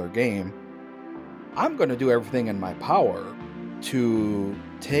particular game, I'm going to do everything in my power to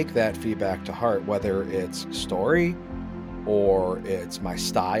take that feedback to heart, whether it's story or it's my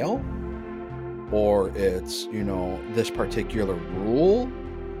style or it's, this particular rule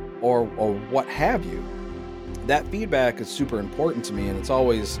or what have you. That feedback is super important to me, and it's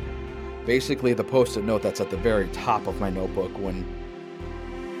always basically the post-it note that's at the very top of my notebook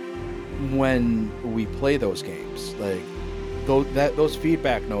when we play those games. Like, those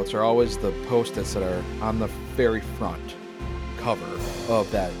feedback notes are always the post-its that are on the very front cover of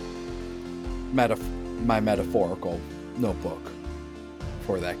that my metaphorical notebook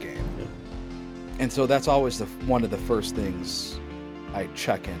for that game. And so that's always one of the first things I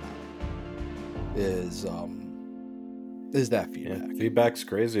check in on is that feedback. Yeah, feedback's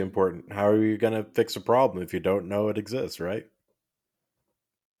crazy important. How are you going to fix a problem if you don't know it exists, right?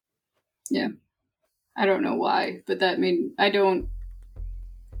 Yeah. I don't know why, but I don't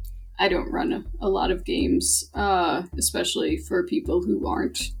run a lot of games, especially for people who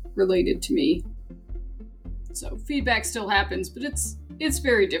aren't related to me. So feedback still happens, but it's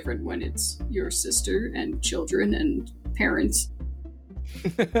very different when it's your sister and children and parents.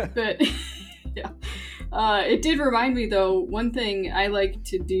 But yeah. It did remind me, though, one thing I like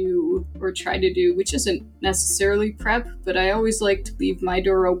to do or try to do, which isn't necessarily prep, but I always like to leave my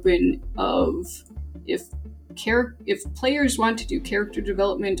door open of if players want to do character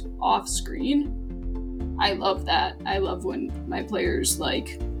development off screen. I love that. I love when my players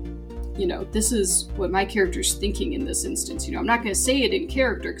this is what my character's thinking in this instance. I'm not going to say it in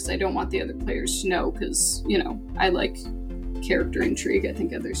character because I don't want the other players to know because, I like character intrigue. I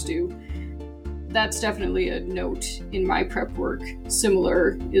think others do. That's definitely a note in my prep work.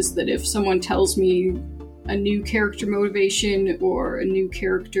 Similar is that if someone tells me a new character motivation or a new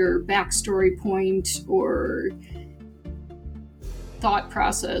character backstory point or thought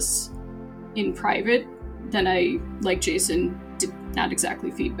process in private, then I, like Jason, not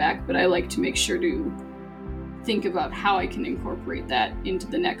exactly feedback, but I like to make sure to think about how I can incorporate that into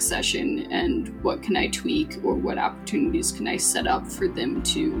the next session and what can I tweak or what opportunities can I set up for them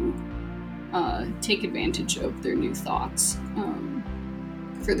to take advantage of their new thoughts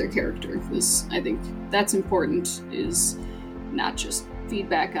for their character. Because I think that's important, is not just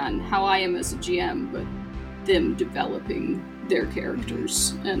feedback on how I am as a GM, but them developing their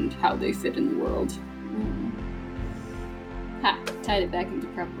characters and how they fit in the world. Tied it back into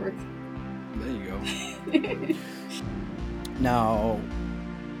prep work. There you go. Now,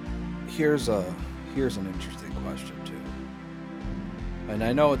 here's an interesting question too, and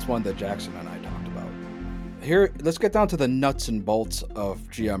I know it's one that Jackson and I talked about. Here, let's get down to the nuts and bolts of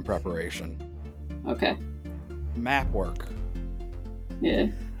GM preparation. Okay. Map work. Yeah.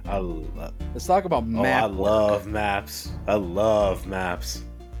 Let's talk about map work. love maps. I love maps.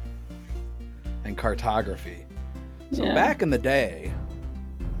 And cartography. So Yeah. back in the day,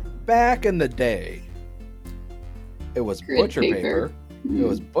 it was Grid butcher paper. paper. It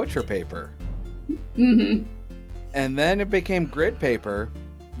was butcher paper. Mm-hmm. And then it became grid paper.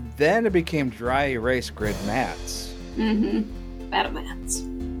 Then it became dry erase grid mats. Mm-hmm. Battle mats.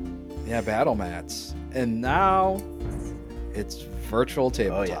 Yeah, battle mats. And now it's virtual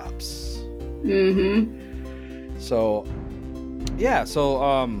tabletops. Oh, yeah. Mm-hmm. So, yeah.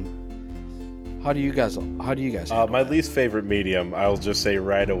 How do you guys my least favorite medium, I'll just say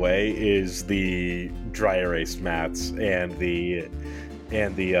right away, is the dry erase mats and the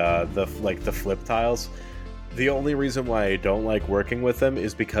flip tiles. The only reason why I don't like working with them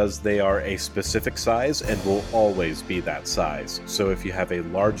is because they are a specific size and will always be that size. So if you have a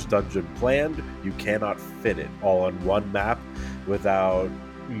large dungeon planned, you cannot fit it all on one map without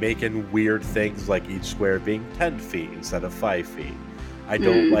making weird things like each square being 10 feet instead of 5 feet. I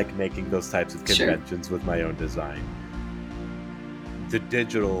don't like making those types of conventions with my own design. The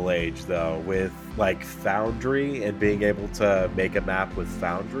digital age, though, with like Foundry and being able to make a map with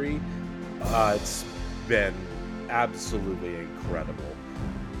Foundry, it's been absolutely incredible.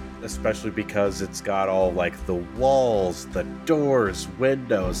 Especially because it's got all like the walls, the doors,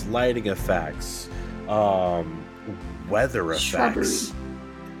 windows, lighting effects, weather effects.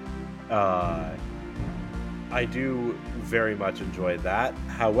 I do very much enjoy that.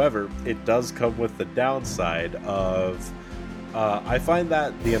 However, it does come with the downside of I find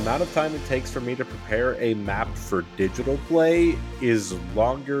that the amount of time it takes for me to prepare a map for digital play is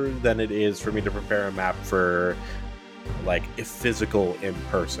longer than it is for me to prepare a map for like a physical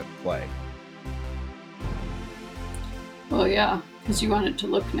in-person play. Well, yeah, because you want it to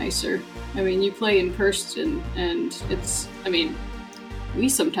look nicer. I mean, you play in person, and we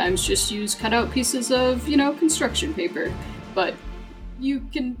sometimes just use cutout pieces of, construction paper, but you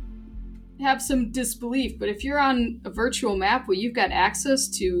can have some disbelief. But if you're on a virtual map where you've got access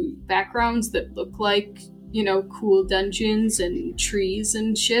to backgrounds that look like, cool dungeons and trees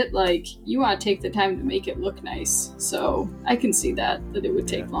and shit, like, you want to take the time to make it look nice. So I can see that it would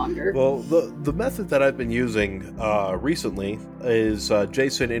take longer. Well, the method that I've been using recently is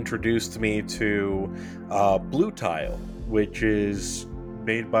Jason introduced me to Blue Tile, which is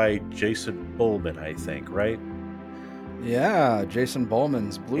made by Jason Bullman, I think, right? Yeah, Jason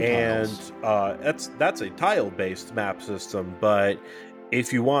Bullman's Blue Tiles. And that's a tile-based map system, but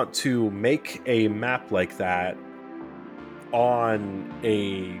if you want to make a map like that on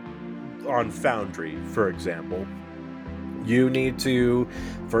on Foundry, for example, you need to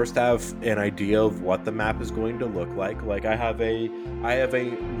first have an idea of what the map is going to look like. Like I have a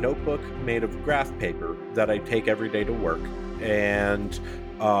notebook made of graph paper that I take every day to work, and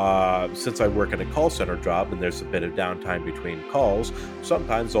since I work in a call center job and there's a bit of downtime between calls,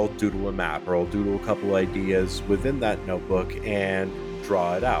 sometimes I'll doodle a map or I'll doodle a couple ideas within that notebook and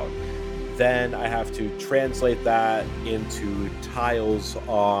draw it out. Then I have to translate that into tiles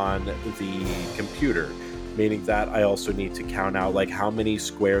on the computer, meaning that I also need to count out like how many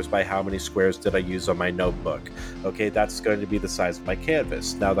squares by how many squares did I use on my notebook. Okay, that's going to be the size of my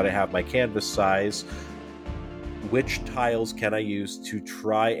canvas. Now that I have my canvas size, which tiles can I use to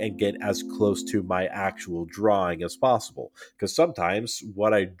try and get as close to my actual drawing as possible? Because sometimes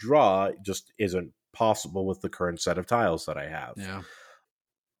what I draw just isn't possible with the current set of tiles that I have. Yeah.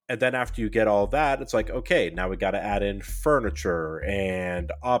 And then after you get all that, it's like, okay, now we got to add in furniture and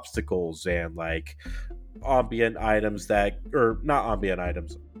obstacles and like ambient items that, or not ambient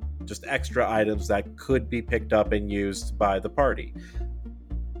items, just extra items that could be picked up and used by the party.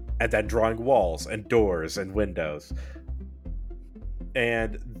 And then drawing walls and doors and windows.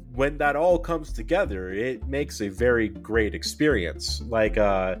 And when that all comes together, it makes a very great experience. Like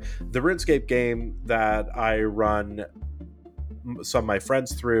the RuneScape game that I run some of my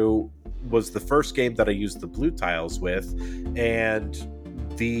friends through was the first game that I used the blue tiles with, and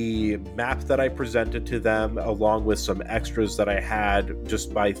the map that I presented to them, along with some extras that I had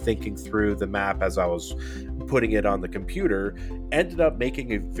just by thinking through the map as I was putting it on the computer, ended up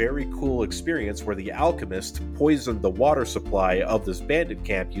making a very cool experience where the alchemist poisoned the water supply of this bandit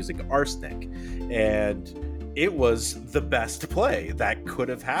camp using arsenic. And it was the best play that could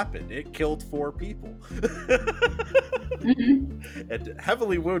have happened. It killed 4 people. And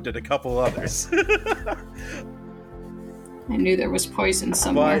heavily wounded a couple others. I knew there was poison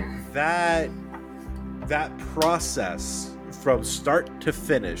somewhere. But that process from start to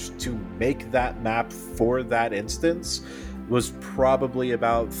finish to make that map for that instance was probably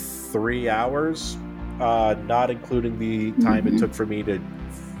about 3 hours, not including the time it took for me to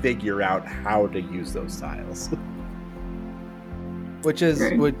figure out how to use those tiles. Which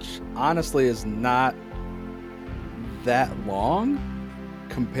honestly is not that long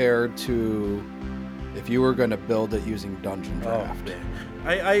compared to if you were going to build it using Dungeon Draft. Oh,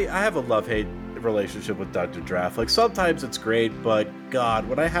 man. I have a love-hate relationship with Dungeon Draft. Like, sometimes it's great, but God,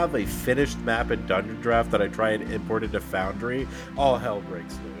 when I have a finished map in Dungeon Draft that I try and import into Foundry, all hell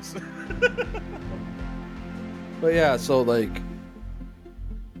breaks loose. But yeah, so like,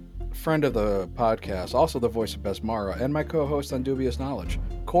 friend of the podcast, also the voice of Besmara, and my co-host on Dubious Knowledge,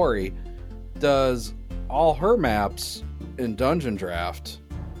 Corey, does all her maps in Dungeon Draft,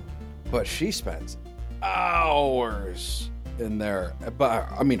 but she spends hours in there. But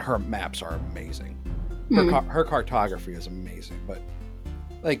I mean, her maps are amazing. Her cartography is amazing, but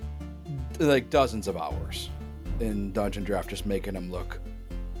like dozens of hours in Dungeon Draft just making them look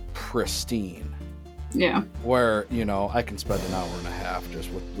pristine. Yeah. Where, you know, I can spend an hour and a half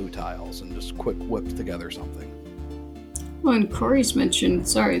just with blue tiles and just quick whip together something. Well, and Corey's mentioned,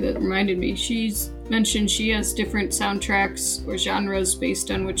 sorry, that reminded me, she's mentioned she has different soundtracks or genres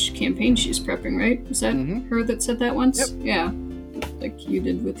based on which campaign she's prepping, right? Was that her that said that once? Yep. Yeah. Like you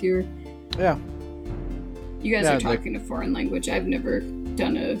did with your... Yeah. You guys are talking a foreign language. I've never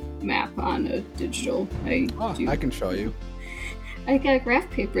done a map on a digital. I can show you. I got graph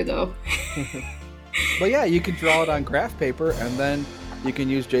paper, though. But yeah, you can draw it on graph paper, and then you can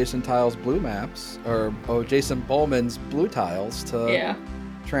use Jason Tile's blue maps, or Jason Bowman's blue tiles to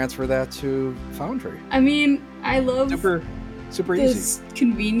transfer that to Foundry. I mean, I love super easy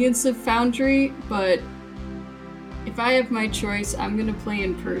convenience of Foundry, but if I have my choice, I'm going to play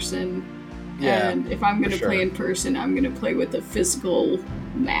in person. Yeah, and if I'm going to play in person, I'm going to play with a physical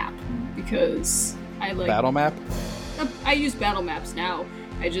map, because I like... Battle map? I use battle maps now.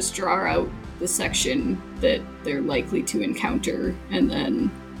 I just draw out the section that they're likely to encounter and then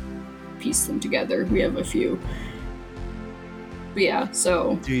piece them together. We have a few. But yeah,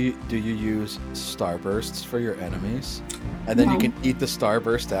 so... Do you use starbursts for your enemies? And then you can eat the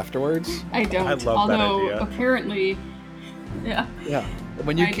starburst afterwards? I don't. I love Although, that idea. Apparently... Yeah. Yeah.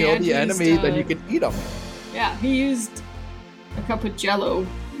 When you kill the enemy, then you can eat them. Yeah, he used a cup of Jell-O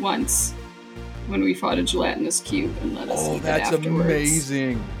once when we fought a gelatinous cube and let us eat it afterwards. Oh, that's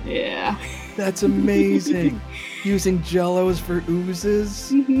amazing. Yeah. That's amazing. Using Jell-Os for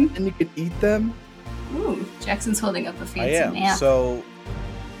oozes, and you can eat them. Ooh, Jackson's holding up a fancy I am. map. So,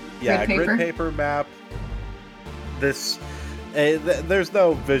 yeah, grid paper map. This, there's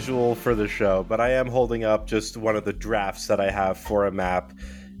no visual for the show, but I am holding up just one of the drafts that I have for a map.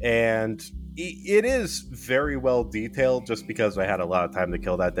 And it is very well detailed just because I had a lot of time to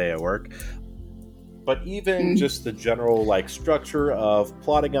kill that day at work. But even just the general like structure of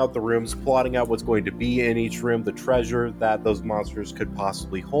plotting out the rooms, plotting out what's going to be in each room, the treasure that those monsters could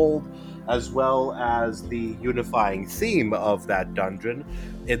possibly hold, as well as the unifying theme of that dungeon.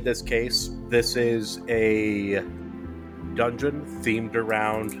 In this case, this is a dungeon themed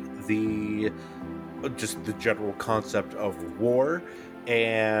around the general concept of war.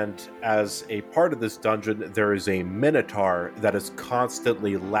 And as a part of this dungeon, there is a minotaur that is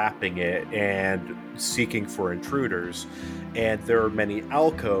constantly lapping it and seeking for intruders. And there are many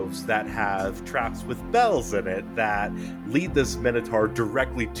alcoves that have traps with bells in it that lead this minotaur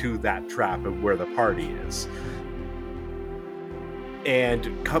directly to that trap and where the party is.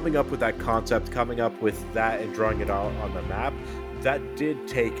 And coming up with that concept, coming up with that and drawing it out on the map, that did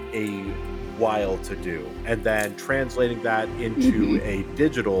take a while to do. And then translating that into a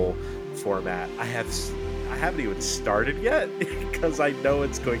digital format, I haven't even started yet because I know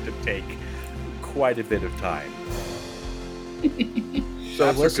it's going to take quite a bit of time. So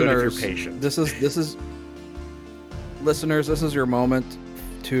listeners, patient. this is listeners, this is your moment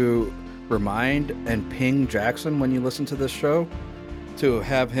to remind and ping Jackson when you listen to this show to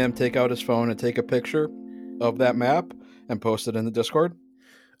have him take out his phone and take a picture of that map and post it in the Discord.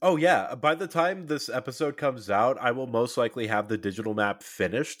 Oh, yeah. By the time this episode comes out, I will most likely have the digital map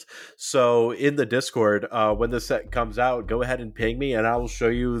finished. So in the Discord, when this set comes out, go ahead and ping me, and I will show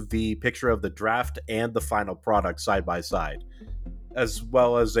you the picture of the draft and the final product side by side, as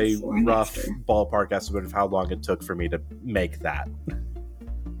well as a rough ballpark estimate of how long it took for me to make that.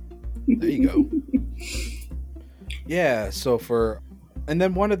 There you go. Yeah, and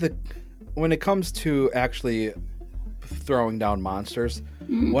then when it comes to actually throwing down monsters,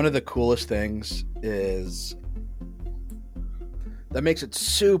 one of the coolest things is that makes it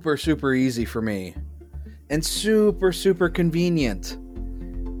super, super easy for me and super, super convenient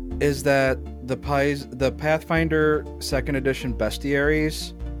is that the Pathfinder 2nd Edition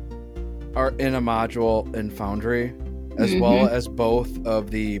bestiaries are in a module in Foundry, as well as both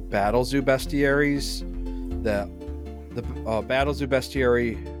of the Battle Zoo bestiaries. The Battle Zoo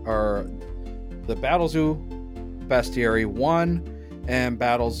bestiary are the Battle Zoo Bestiary 1 and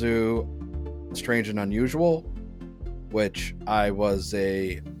Battle Zoo Strange and Unusual, which I was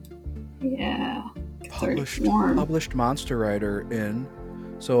a published monster writer in.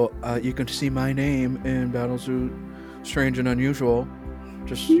 So you can see my name in Battle Zoo Strange and Unusual.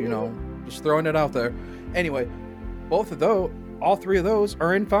 Just throwing it out there. Anyway, all three of those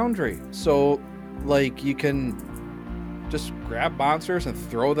are in Foundry. So like you can just grab monsters and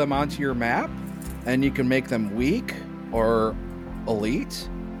throw them onto your map, and you can make them weak or elite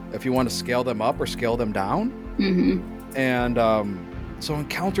if you want to scale them up or scale them down. And so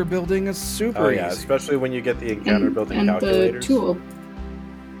encounter building is super easy, especially when you get the encounter building and calculators. The tool.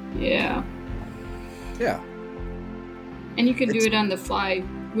 Yeah. And you can do it on the fly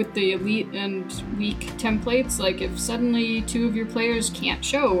with the elite and weak templates. Like if suddenly two of your players can't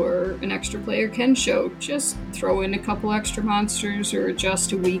show or an extra player can show, just throw in a couple extra monsters or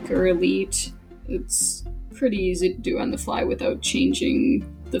adjust a weak or elite. It's pretty easy to do on the fly without changing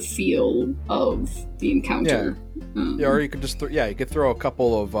the feel of the encounter. Or you could just you could throw a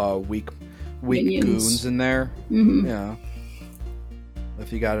couple of weak minions. Goons in there. Yeah,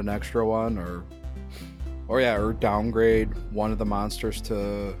 if you got an extra one, or downgrade one of the monsters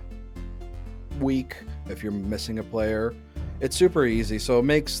to weak if you're missing a player. It's super easy, so it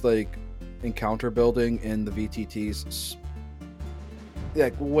makes like encounter building in the VTTs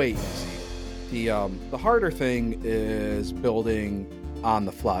like way easy. The harder thing is building on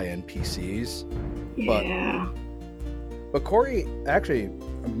the fly NPCs. But Corey, actually,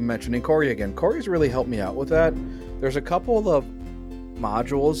 I'm mentioning Corey again. Corey's really helped me out with that. There's a couple of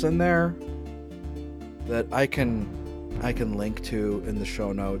modules in there that I can link to in the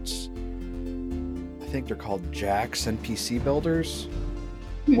show notes. I think they're called Jack's NPC Builders,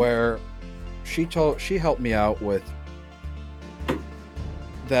 where she helped me out with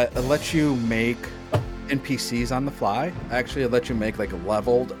that. It lets you make NPCs on the fly. Actually, it lets you make like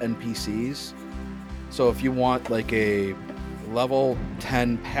leveled NPCs. So if you want like a level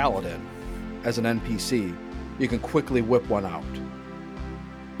 10 paladin as an NPC, you can quickly whip one out.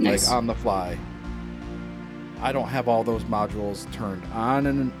 Nice. Like on the fly. I don't have all those modules turned on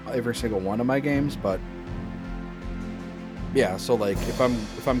in every single one of my games, but yeah, so like if I'm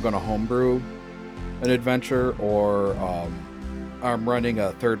going to homebrew an adventure, or I'm running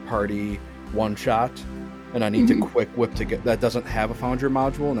a third party one shot and I need to quick whip together, that doesn't have a Foundry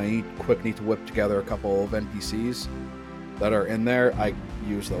module, and I need to whip together a couple of NPCs that are in there, I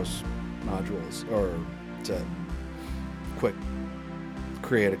use those modules or to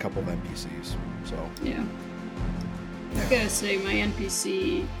create a couple of NPCs. So yeah. I gotta say, my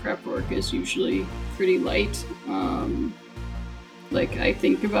NPC prep work is usually pretty light. Like, I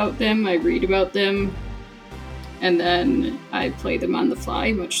think about them, I read about them, and then I play them on the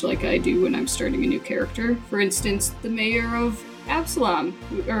fly, much like I do when I'm starting a new character. For instance, the mayor of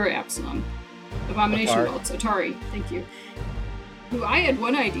Abomination Vaults, Atari, thank you. Who I had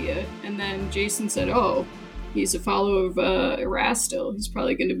one idea, and then Jason said, oh, he's a follower of Erastil. He's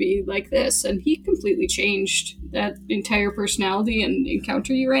probably going to be like this. And he completely changed that entire personality, and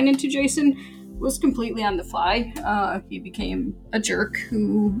encounter you ran into, Jason, was completely on the fly. He became a jerk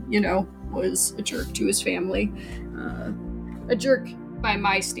who, was a jerk to his family. A jerk by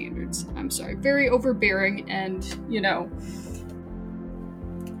my standards. I'm sorry. Very overbearing and,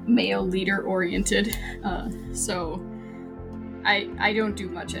 male leader oriented. So I don't do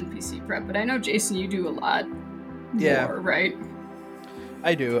much NPC prep, but I know, Jason, you do a lot more, right?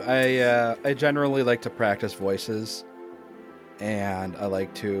 I do. I generally like to practice voices, and I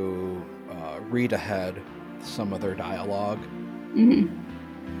like to read ahead some of their dialogue. Mm-hmm.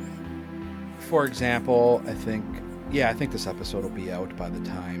 For example, I think this episode will be out by the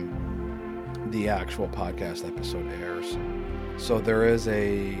time the actual podcast episode airs. So there is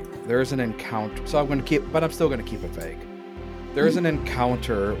an encounter. So I'm still going to keep it vague. There is an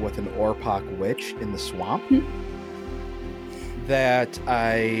encounter with an Orpak witch in the swamp that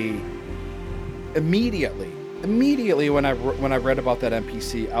I immediately when I read about that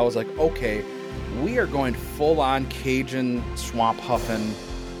NPC, I was like, okay, we are going full on Cajun swamp huffing,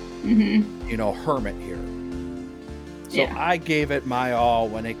 hermit here. So I gave it my all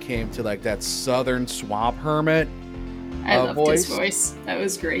when it came to like that southern swamp hermit. I loved his voice. That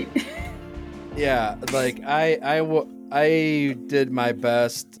was great. Yeah, like I did my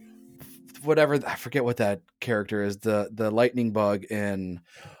best. Whatever, I forget what that character is. The lightning bug in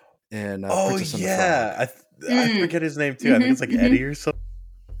Princess and the Frog. I forget his name too. I think it's like Eddie or something.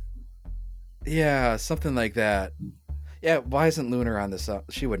 Yeah, something like that. Yeah, why isn't Lunar on this?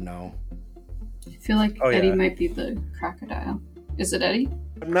 She would know. I feel like Eddie might be the crocodile. Is it Eddie?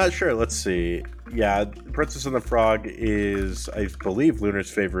 I'm not sure. Let's see. Yeah, Princess and the Frog is, I believe,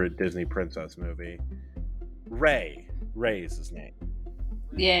 Lunar's favorite Disney princess movie. Ray is his name.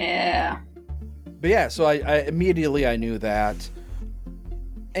 Yeah. But yeah, so I immediately I knew that.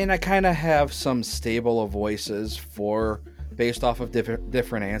 And I kind of have some stable of voices based off of different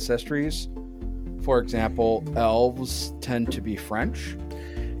ancestries. For example, elves tend to be French.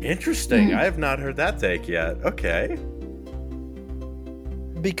 Interesting. I have not heard that take yet. Okay.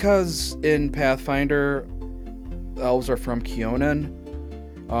 Because in Pathfinder, elves are from Keonan.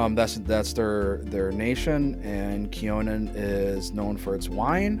 That's their nation, and Keonan is known for its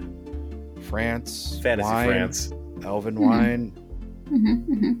wine. Fantasy wine, France. Elven wine.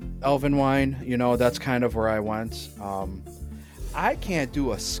 Elven wine, that's kind of where I went. I can't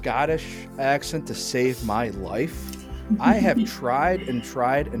do a Scottish accent to save my life. I have tried,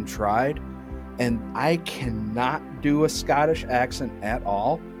 and I cannot do a Scottish accent at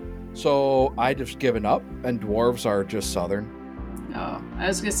all. So I just given up, and dwarves are just southern. Oh, I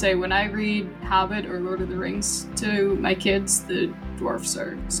was gonna say, when I read Hobbit or Lord of the Rings to my kids, the dwarfs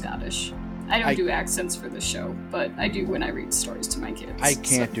are Scottish. I don't do accents for the show, but I do when I read stories to my kids. I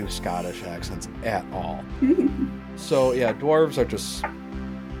can't do Scottish accents at all. So yeah, dwarves are just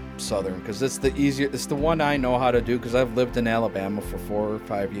southern because it's the easiest. It's the one I know how to do because I've lived in Alabama for 4 or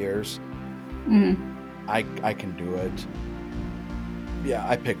 5 years. I can do it. Yeah,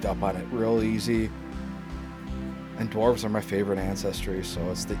 I picked up on it real easy. And dwarves are my favorite ancestry, so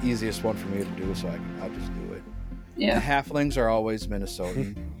it's the easiest one for me to do, so I'll just do it. Yeah. The halflings are always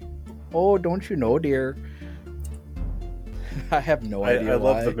Minnesotan. Oh, don't you know, dear? I have no idea. I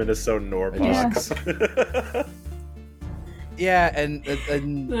love the Minnesota Norpox. Yeah, and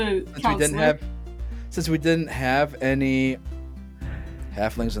since we didn't have any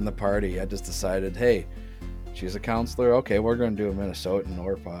halflings in the party, I just decided, hey, she's a counselor. Okay, we're going to do a Minnesotan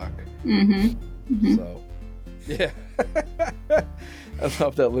Norpox. So, yeah. I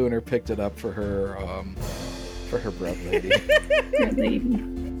love that Lunar picked it up for her bread lady. Bread lady.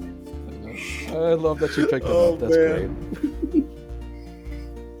 I love that she picked it up. That's great.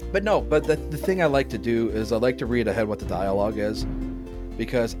 But the thing I like to do is I like to read ahead what the dialogue is,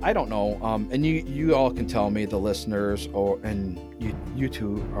 because I don't know. And you all can tell me, the listeners, and you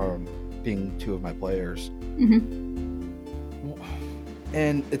two being two of my players.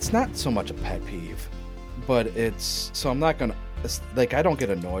 And it's not so much a pet peeve, but I'm not gonna. It's like I don't get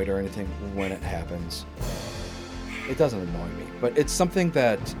annoyed or anything when it happens. it doesn't annoy me, but it's something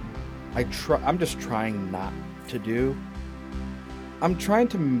that I'm just trying not to do. I'm trying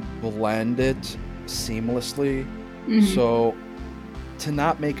to blend it seamlessly, so to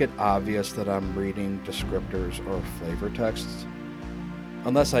not make it obvious that I'm reading descriptors or flavor texts,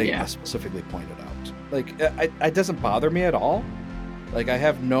 unless I specifically point it out. Like, it doesn't bother me at all. Like, I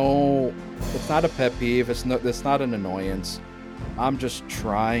have no... It's not a pet peeve. It's not an annoyance. I'm just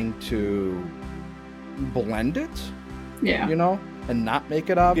trying to blend it, you know, and not make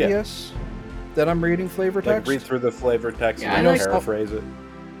it obvious that I'm reading flavor text. Like, read through the flavor text and paraphrase it.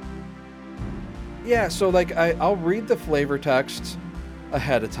 Yeah, so, like, I'll read the flavor text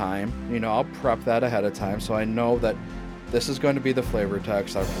ahead of time. You know, I'll prep that ahead of time so I know that this is going to be the flavor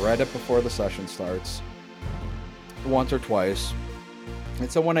text. I've read it before the session starts once or twice.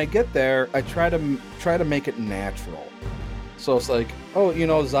 And so when I get there, I try to make it natural. So it's like, oh, you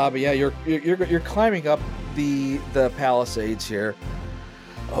know, Zabi, yeah, you're climbing up the Palisades here.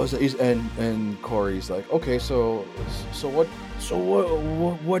 Oh, and Corey's like, okay, so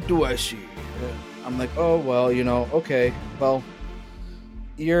what do I see? I'm like, oh, well, you know, okay, well,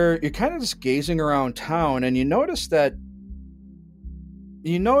 you're kind of just gazing around town, and you notice that,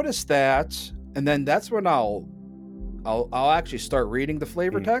 and then that's when I'll actually start reading the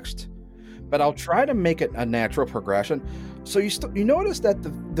flavor text, but I'll try to make it a natural progression. So you notice that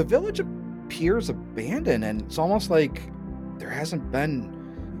the village appears abandoned, and it's almost like there hasn't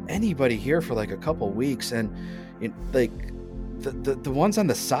been anybody here for like a couple weeks, and like the ones on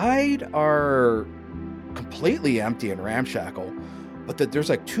the side are completely empty and ramshackle, but there's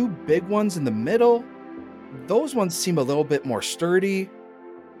like two big ones in the middle. Those ones seem a little bit more sturdy.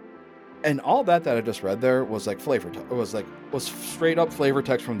 And all that I just read there was like was straight up flavor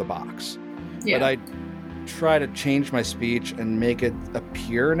text from the box. Yeah. But I try to change my speech and make it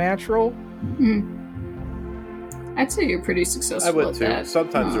appear natural. I'd say you're pretty successful. I would at too. That.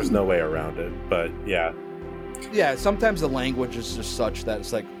 Sometimes there's no way around it, but yeah. Yeah, sometimes the language is just such that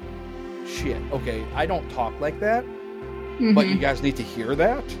it's like, shit, okay, I don't talk like that, but you guys need to hear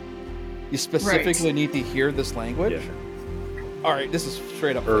that. You specifically need to hear this language. Yeah. All right, this is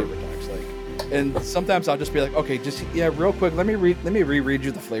straight up flavor text. Like, and sometimes I'll just be like, okay, just real quick, let me reread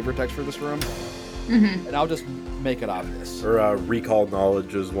you the flavor text for this room, and I'll just make it obvious. Or recall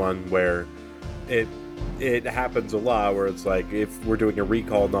knowledge is one where it happens a lot, where it's like if we're doing a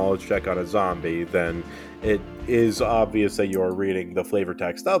recall knowledge check on a zombie, then it is obvious that you're reading the flavor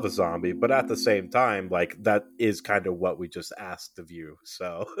text of a zombie, but at the same time, like, that is kind of what we just asked of you.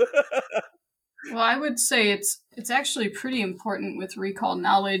 So well, I would say it's actually pretty important with recall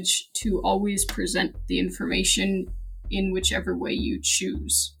knowledge to always present the information in whichever way you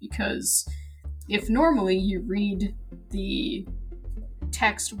choose, because if normally you read the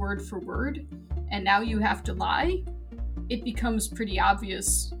text word for word and now you have to lie, it becomes pretty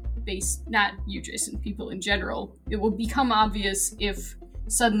obvious. Not you, Jason, people in general, it will become obvious if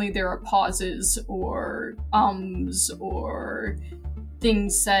suddenly there are pauses or or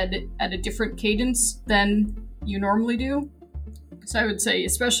things said at a different cadence than you normally do. So I would say,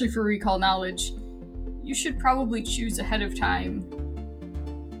 especially for recall knowledge, you should probably choose ahead of time.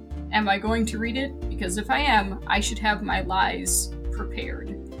 Am I going to read it? Because if I am, I should have my lies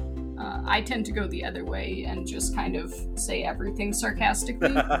prepared. I tend to go the other way and just kind of say everything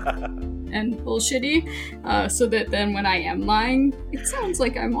sarcastically and bullshitty, so that then when I am lying, it sounds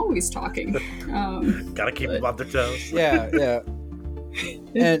like I'm always talking. Gotta keep them on their toes. Yeah.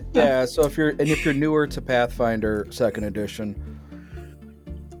 And yeah, so if you're newer to Pathfinder 2nd edition,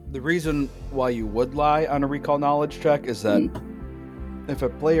 the reason why you would lie on a recall knowledge check is that if a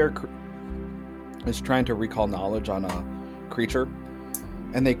player is trying to recall knowledge on a creature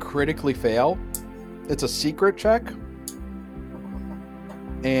and they critically fail, it's a secret check,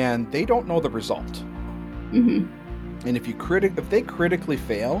 and they don't know the result. And if they critically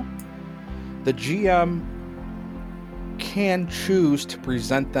fail, the GM can choose to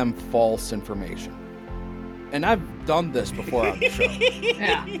present them false information. And I've done this before on the show.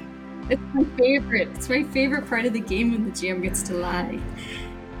 Yeah. It's my favorite. It's my favorite part of the game when the GM gets to lie.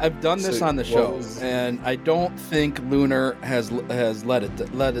 I've done this on the show, and I don't think Lunar has let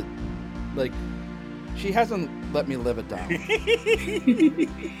it like, she hasn't let me live it down.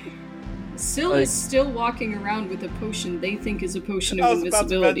 Syl is still walking around with a potion they think is a potion of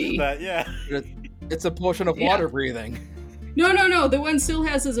invisibility. About to mention that, It's a potion of water breathing. No. The one Syl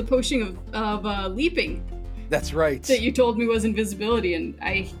has is a potion of leaping. That's right. That you told me was invisibility, and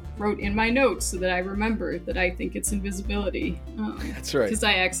I wrote in my notes so that I remember that I think it's invisibility. That's right. Because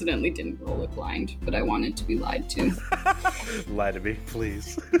I accidentally didn't roll it blind, but I wanted to be lied to. Lie to me,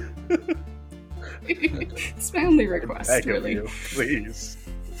 please. It's my only request, Beg of really. you, please.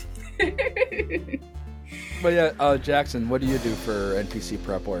 But yeah, Jackson, what do you do for NPC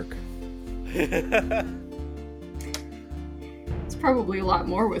prep work? It's probably a lot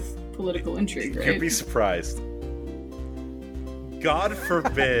more with political intrigue, right? You'd be surprised. God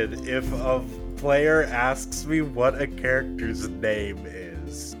forbid if a player asks me what a character's name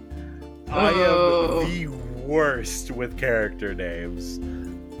is. I am the worst with character names.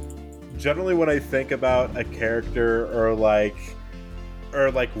 Generally, when I think about a character or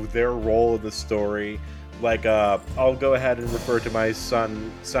their role in the story, I'll go ahead and refer to my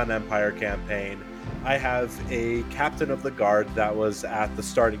Sun Empire campaign. I have a captain of the guard that was at the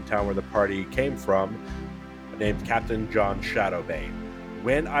starting town where the party came from, named Captain John Shadowbane.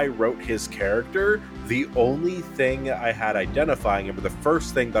 When I wrote his character, the only thing I had identifying him, or the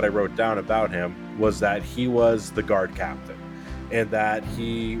first thing that I wrote down about him, was that he was the guard captain, and that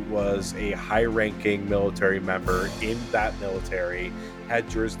he was a high-ranking military member in that military, had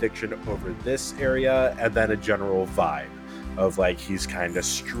jurisdiction over this area, and then a general vibe of he's kind of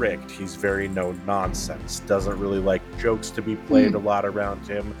strict, he's very no-nonsense, doesn't really like jokes to be played a lot around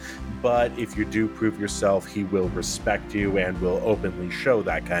him, but if you do prove yourself, he will respect you and will openly show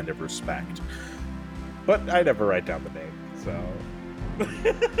that kind of respect. But I never write down the name, so...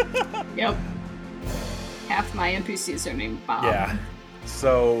 Yep. Half my NPCs are named Bob. Yeah.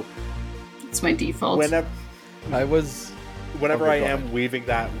 So... It's my default. Whenever I am ahead. weaving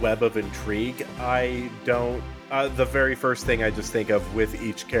that web of intrigue, I don't... the very first thing I just think of with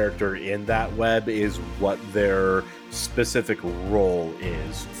each character in that web is what their specific role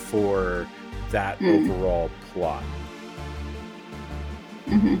is for that overall plot.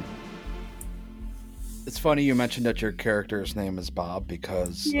 Mm-hmm. It's funny you mentioned that your character's name is Bob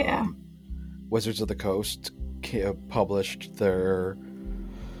because Wizards of the Coast published their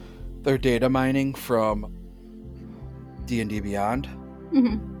data mining from D&D Beyond.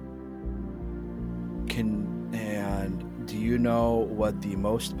 Mm-hmm. And do you know what the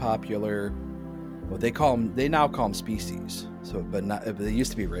most popular? Well, they now call them species. So, but they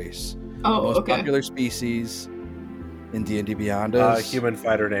used to be race. Oh, the most okay. popular species in D&D Beyond is Human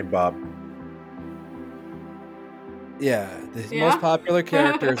fighter named Bob. Yeah, the most popular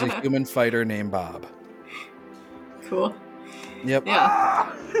character is a human fighter named Bob. Cool. Yep.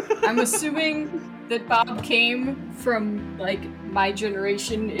 Yeah. I'm assuming that Bob came from my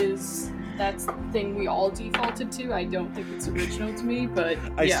generation is. That's the thing we all defaulted to. I don't think it's original to me, but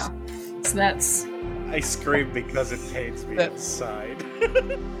so that's... I scream because it pains me inside.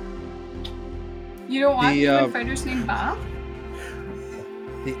 You don't want human fighters named Bob?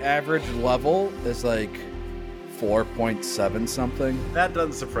 The average level is 4.7 something. That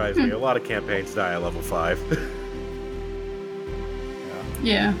doesn't surprise me. A lot of campaigns die at level 5.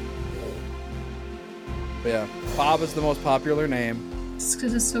 Yeah. But yeah, Bob is the most popular name. It's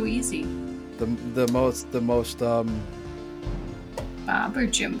because it's so easy. The most Bob or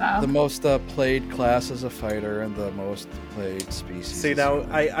Jim Bob? The most played class as a fighter and the most played species. See, now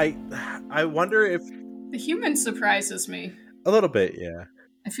I wonder if the human surprises me a little bit. Yeah,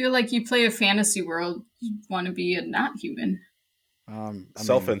 I feel like you play a fantasy world, you want to be a not human.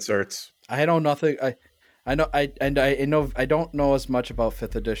 Self-inserts. I know nothing. I know I don't know as much about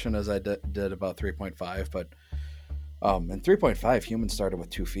 5th edition as I did about 3.5, but in 3.5 humans started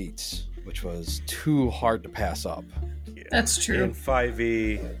with 2 feats, which was too hard to pass up. Yeah. That's true. In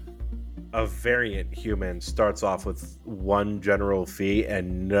 5e, a variant human starts off with 1 general feat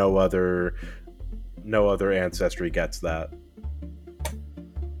and no other ancestry gets that.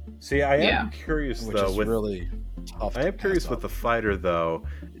 See, I am curious which though is with really tough. I am curious with the fighter though.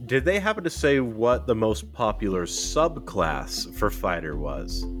 Did they happen to say what the most popular subclass for fighter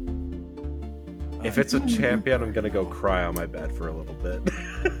was? If it's a champion, I'm gonna go cry on my bed for a little bit.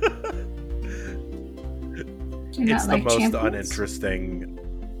 It's the most uninteresting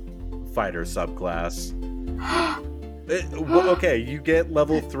fighter subclass. Okay, you get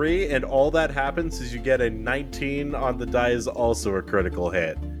level 3, and all that happens is you get a 19 on the die is also a critical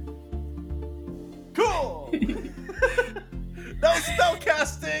hit. Cool! No spell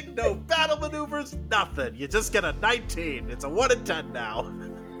casting, no battle maneuvers, nothing. You just get a 19. It's a 1 in 10 now.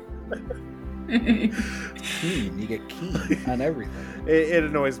 Keen. You get keen on everything. It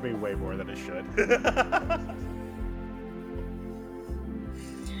annoys me way more than it should.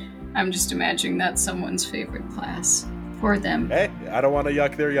 I'm just imagining that's someone's favorite class. For them. Hey, I don't want to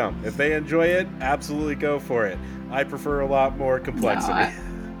yuck their yum. If they enjoy it, absolutely go for it. I prefer a lot more complexity.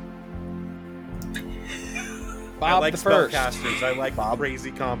 Bob I like the First. spellcasters. I like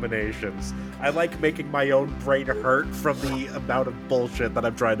crazy combinations. I like making my own brain hurt from the amount of bullshit that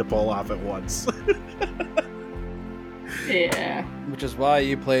I'm trying to pull off at once. Yeah. Which is why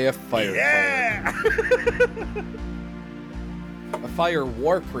you play a fire cleric. A fire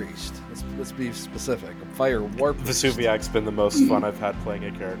war priest. Let's be specific. A fire war priest. Vesuviac's been the most fun I've had playing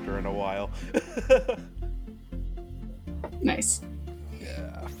a character in a while. Nice.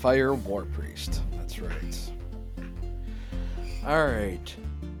 Yeah, fire war priest. That's right. All right.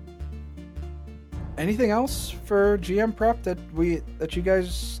 Anything else for GM prep that you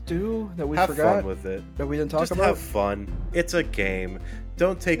guys do that we have forgot? Have fun with it. That we didn't talk Just about? have fun. It's a game.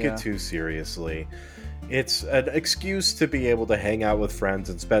 Don't take it too seriously. It's an excuse to be able to hang out with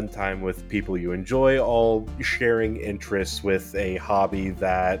friends and spend time with people you enjoy, all sharing interests with a hobby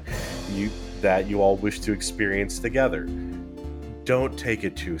that you all wish to experience together. Don't take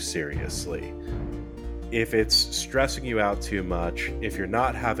it too seriously. If it's stressing you out too much, if you're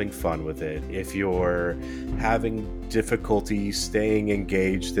not having fun with it, if you're having difficulty staying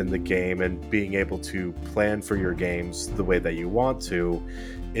engaged in the game and being able to plan for your games the way that you want to,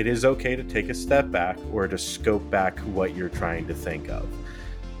 it is okay to take a step back or to scope back what you're trying to think of.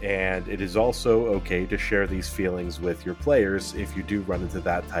 And it is also okay to share these feelings with your players if you do run into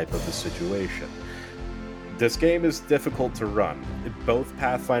that type of a situation. This game is difficult to run, both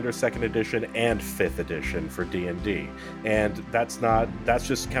Pathfinder 2nd Edition and 5th Edition for D&D. And that's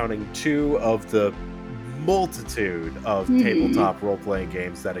just counting 2 of the multitude of tabletop role-playing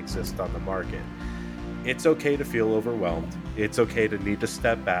games that exist on the market. It's okay to feel overwhelmed. It's okay to need to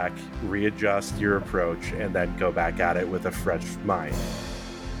step back, readjust your approach, and then go back at it with a fresh mind.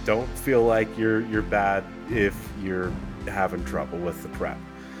 Don't feel like you're bad if you're having trouble with the prep.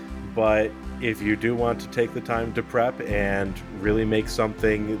 But if you do want to take the time to prep and really make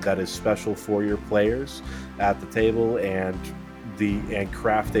something that is special for your players at the table and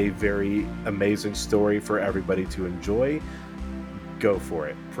craft a very amazing story for everybody to enjoy, go for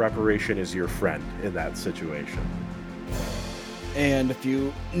it. Preparation is your friend in that situation. And if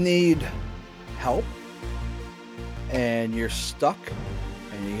you need help and you're stuck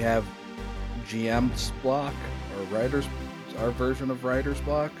and you have GM's block or our version of writer's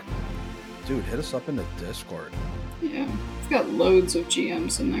block, dude, hit us up in the Discord. Yeah, we've got loads of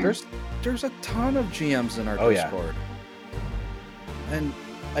GMs in there. There's a ton of GMs in our Discord. Yeah. And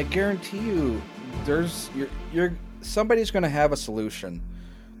I guarantee you somebody's going to have a solution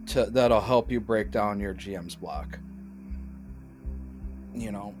that'll help you break down your GM's block.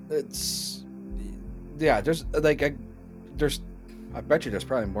 You know, I bet you there's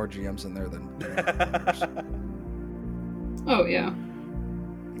probably more GMs in there than Oh yeah.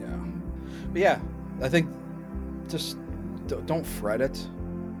 Yeah. But yeah, I think just don't fret it.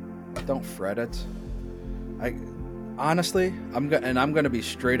 Don't fret it. Honestly, I'm going to be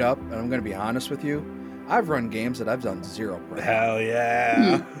straight up and I'm going to be honest with you. I've run games that I've done 0 prep. Hell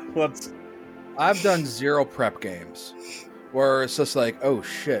yeah. I've done 0 prep games where it's just like, oh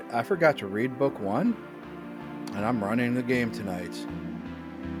shit, I forgot to read book 1 and I'm running the game tonight.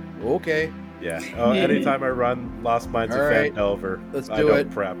 Okay. Yeah. Oh, anytime I run Lost Minds of Phandelver, I don't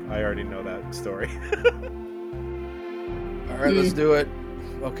prep. I already know that story. All right, let's do it.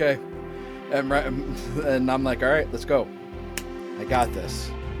 Okay. And I'm like, all right, let's go. I got this.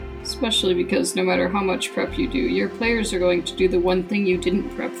 Especially because no matter how much prep you do, your players are going to do the one thing you didn't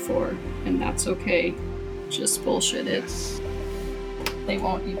prep for, and that's okay. Just bullshit it. Yes. They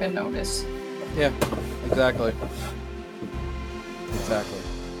won't even notice. Yeah, exactly. Exactly.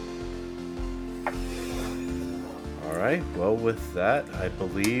 All right. Well, with that, I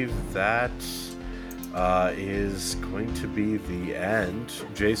believe that is going to be the end.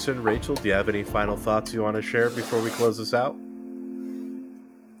 Jason, Rachel, do you have any final thoughts you want to share before we close this out?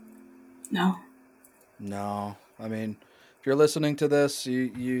 No. I mean, if you're listening to this,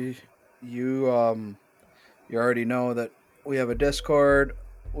 you already know that we have a Discord,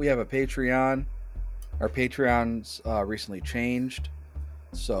 we have a Patreon. Our Patreon's recently changed,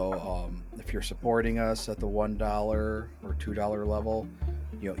 so if you're supporting us at the $1 or $2 level,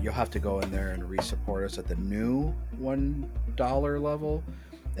 you'll have to go in there and re-support us at the new $1 level.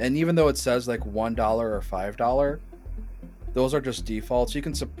 And even though it says like $1 or $5, those are just defaults. You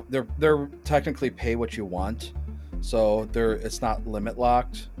can they're technically pay what you want, so it's not limit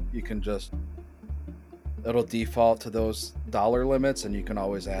locked. You can it'll default to those dollar limits, and you can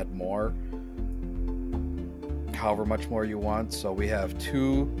always add more, however much more you want. So we have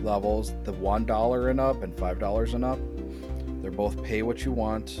 2 levels: the $1 and up and $5 and up. They're both pay what you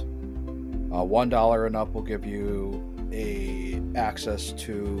want. $1 and up will give you access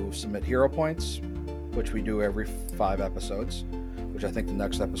to submit hero points, which we do every 5 episodes, which I think the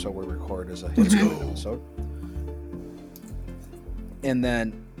next episode we record is a history episode. And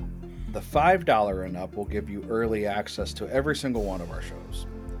then the $5 and up will give you early access to every single one of our shows.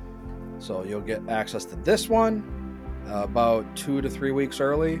 So you'll get access to this one about 2 to 3 weeks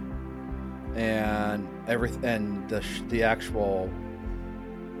early, and the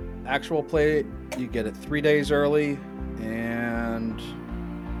actual play you get it 3 days early, and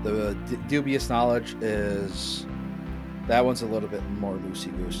the dubious knowledge is that one's a little bit more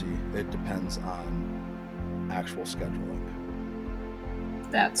loosey-goosey. It depends on actual scheduling.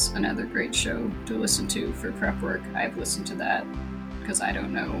 That's another great show to listen to for prep work. I've listened to that because I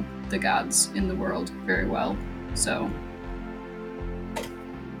don't know the gods in the world very well. So,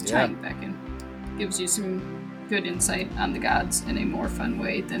 tying it back in gives you some good insight on the gods in a more fun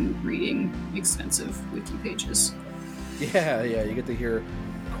way than reading extensive wiki pages. Yeah, you get to hear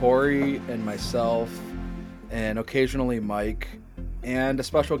Corey and myself, and occasionally Mike, and a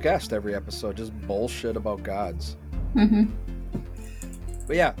special guest every episode, just bullshit about gods. Mm-hmm.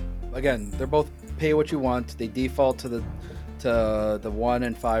 But yeah, again, they're both pay what you want. They default to the $1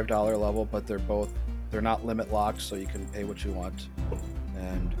 and $5 level, but they're not limit locked, so you can pay what you want.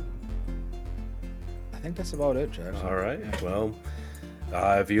 And I think that's about it, Jackson. All right. Yeah. Well,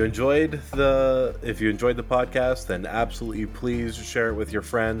 if you enjoyed the podcast, then absolutely please share it with your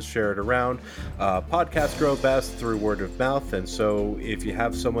friends, share it around. Podcasts grow best through word of mouth, and so if you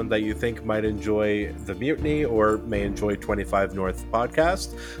have someone that you think might enjoy the Mutiny or may enjoy 25 North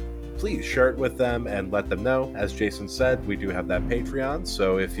podcast, please share it with them and let them know. As Jason said, we do have that Patreon,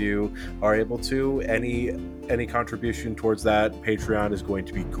 so if you are able to, any contribution towards that Patreon is going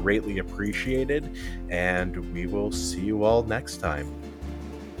to be greatly appreciated, and we will see you all next time.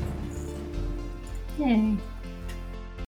 Yay.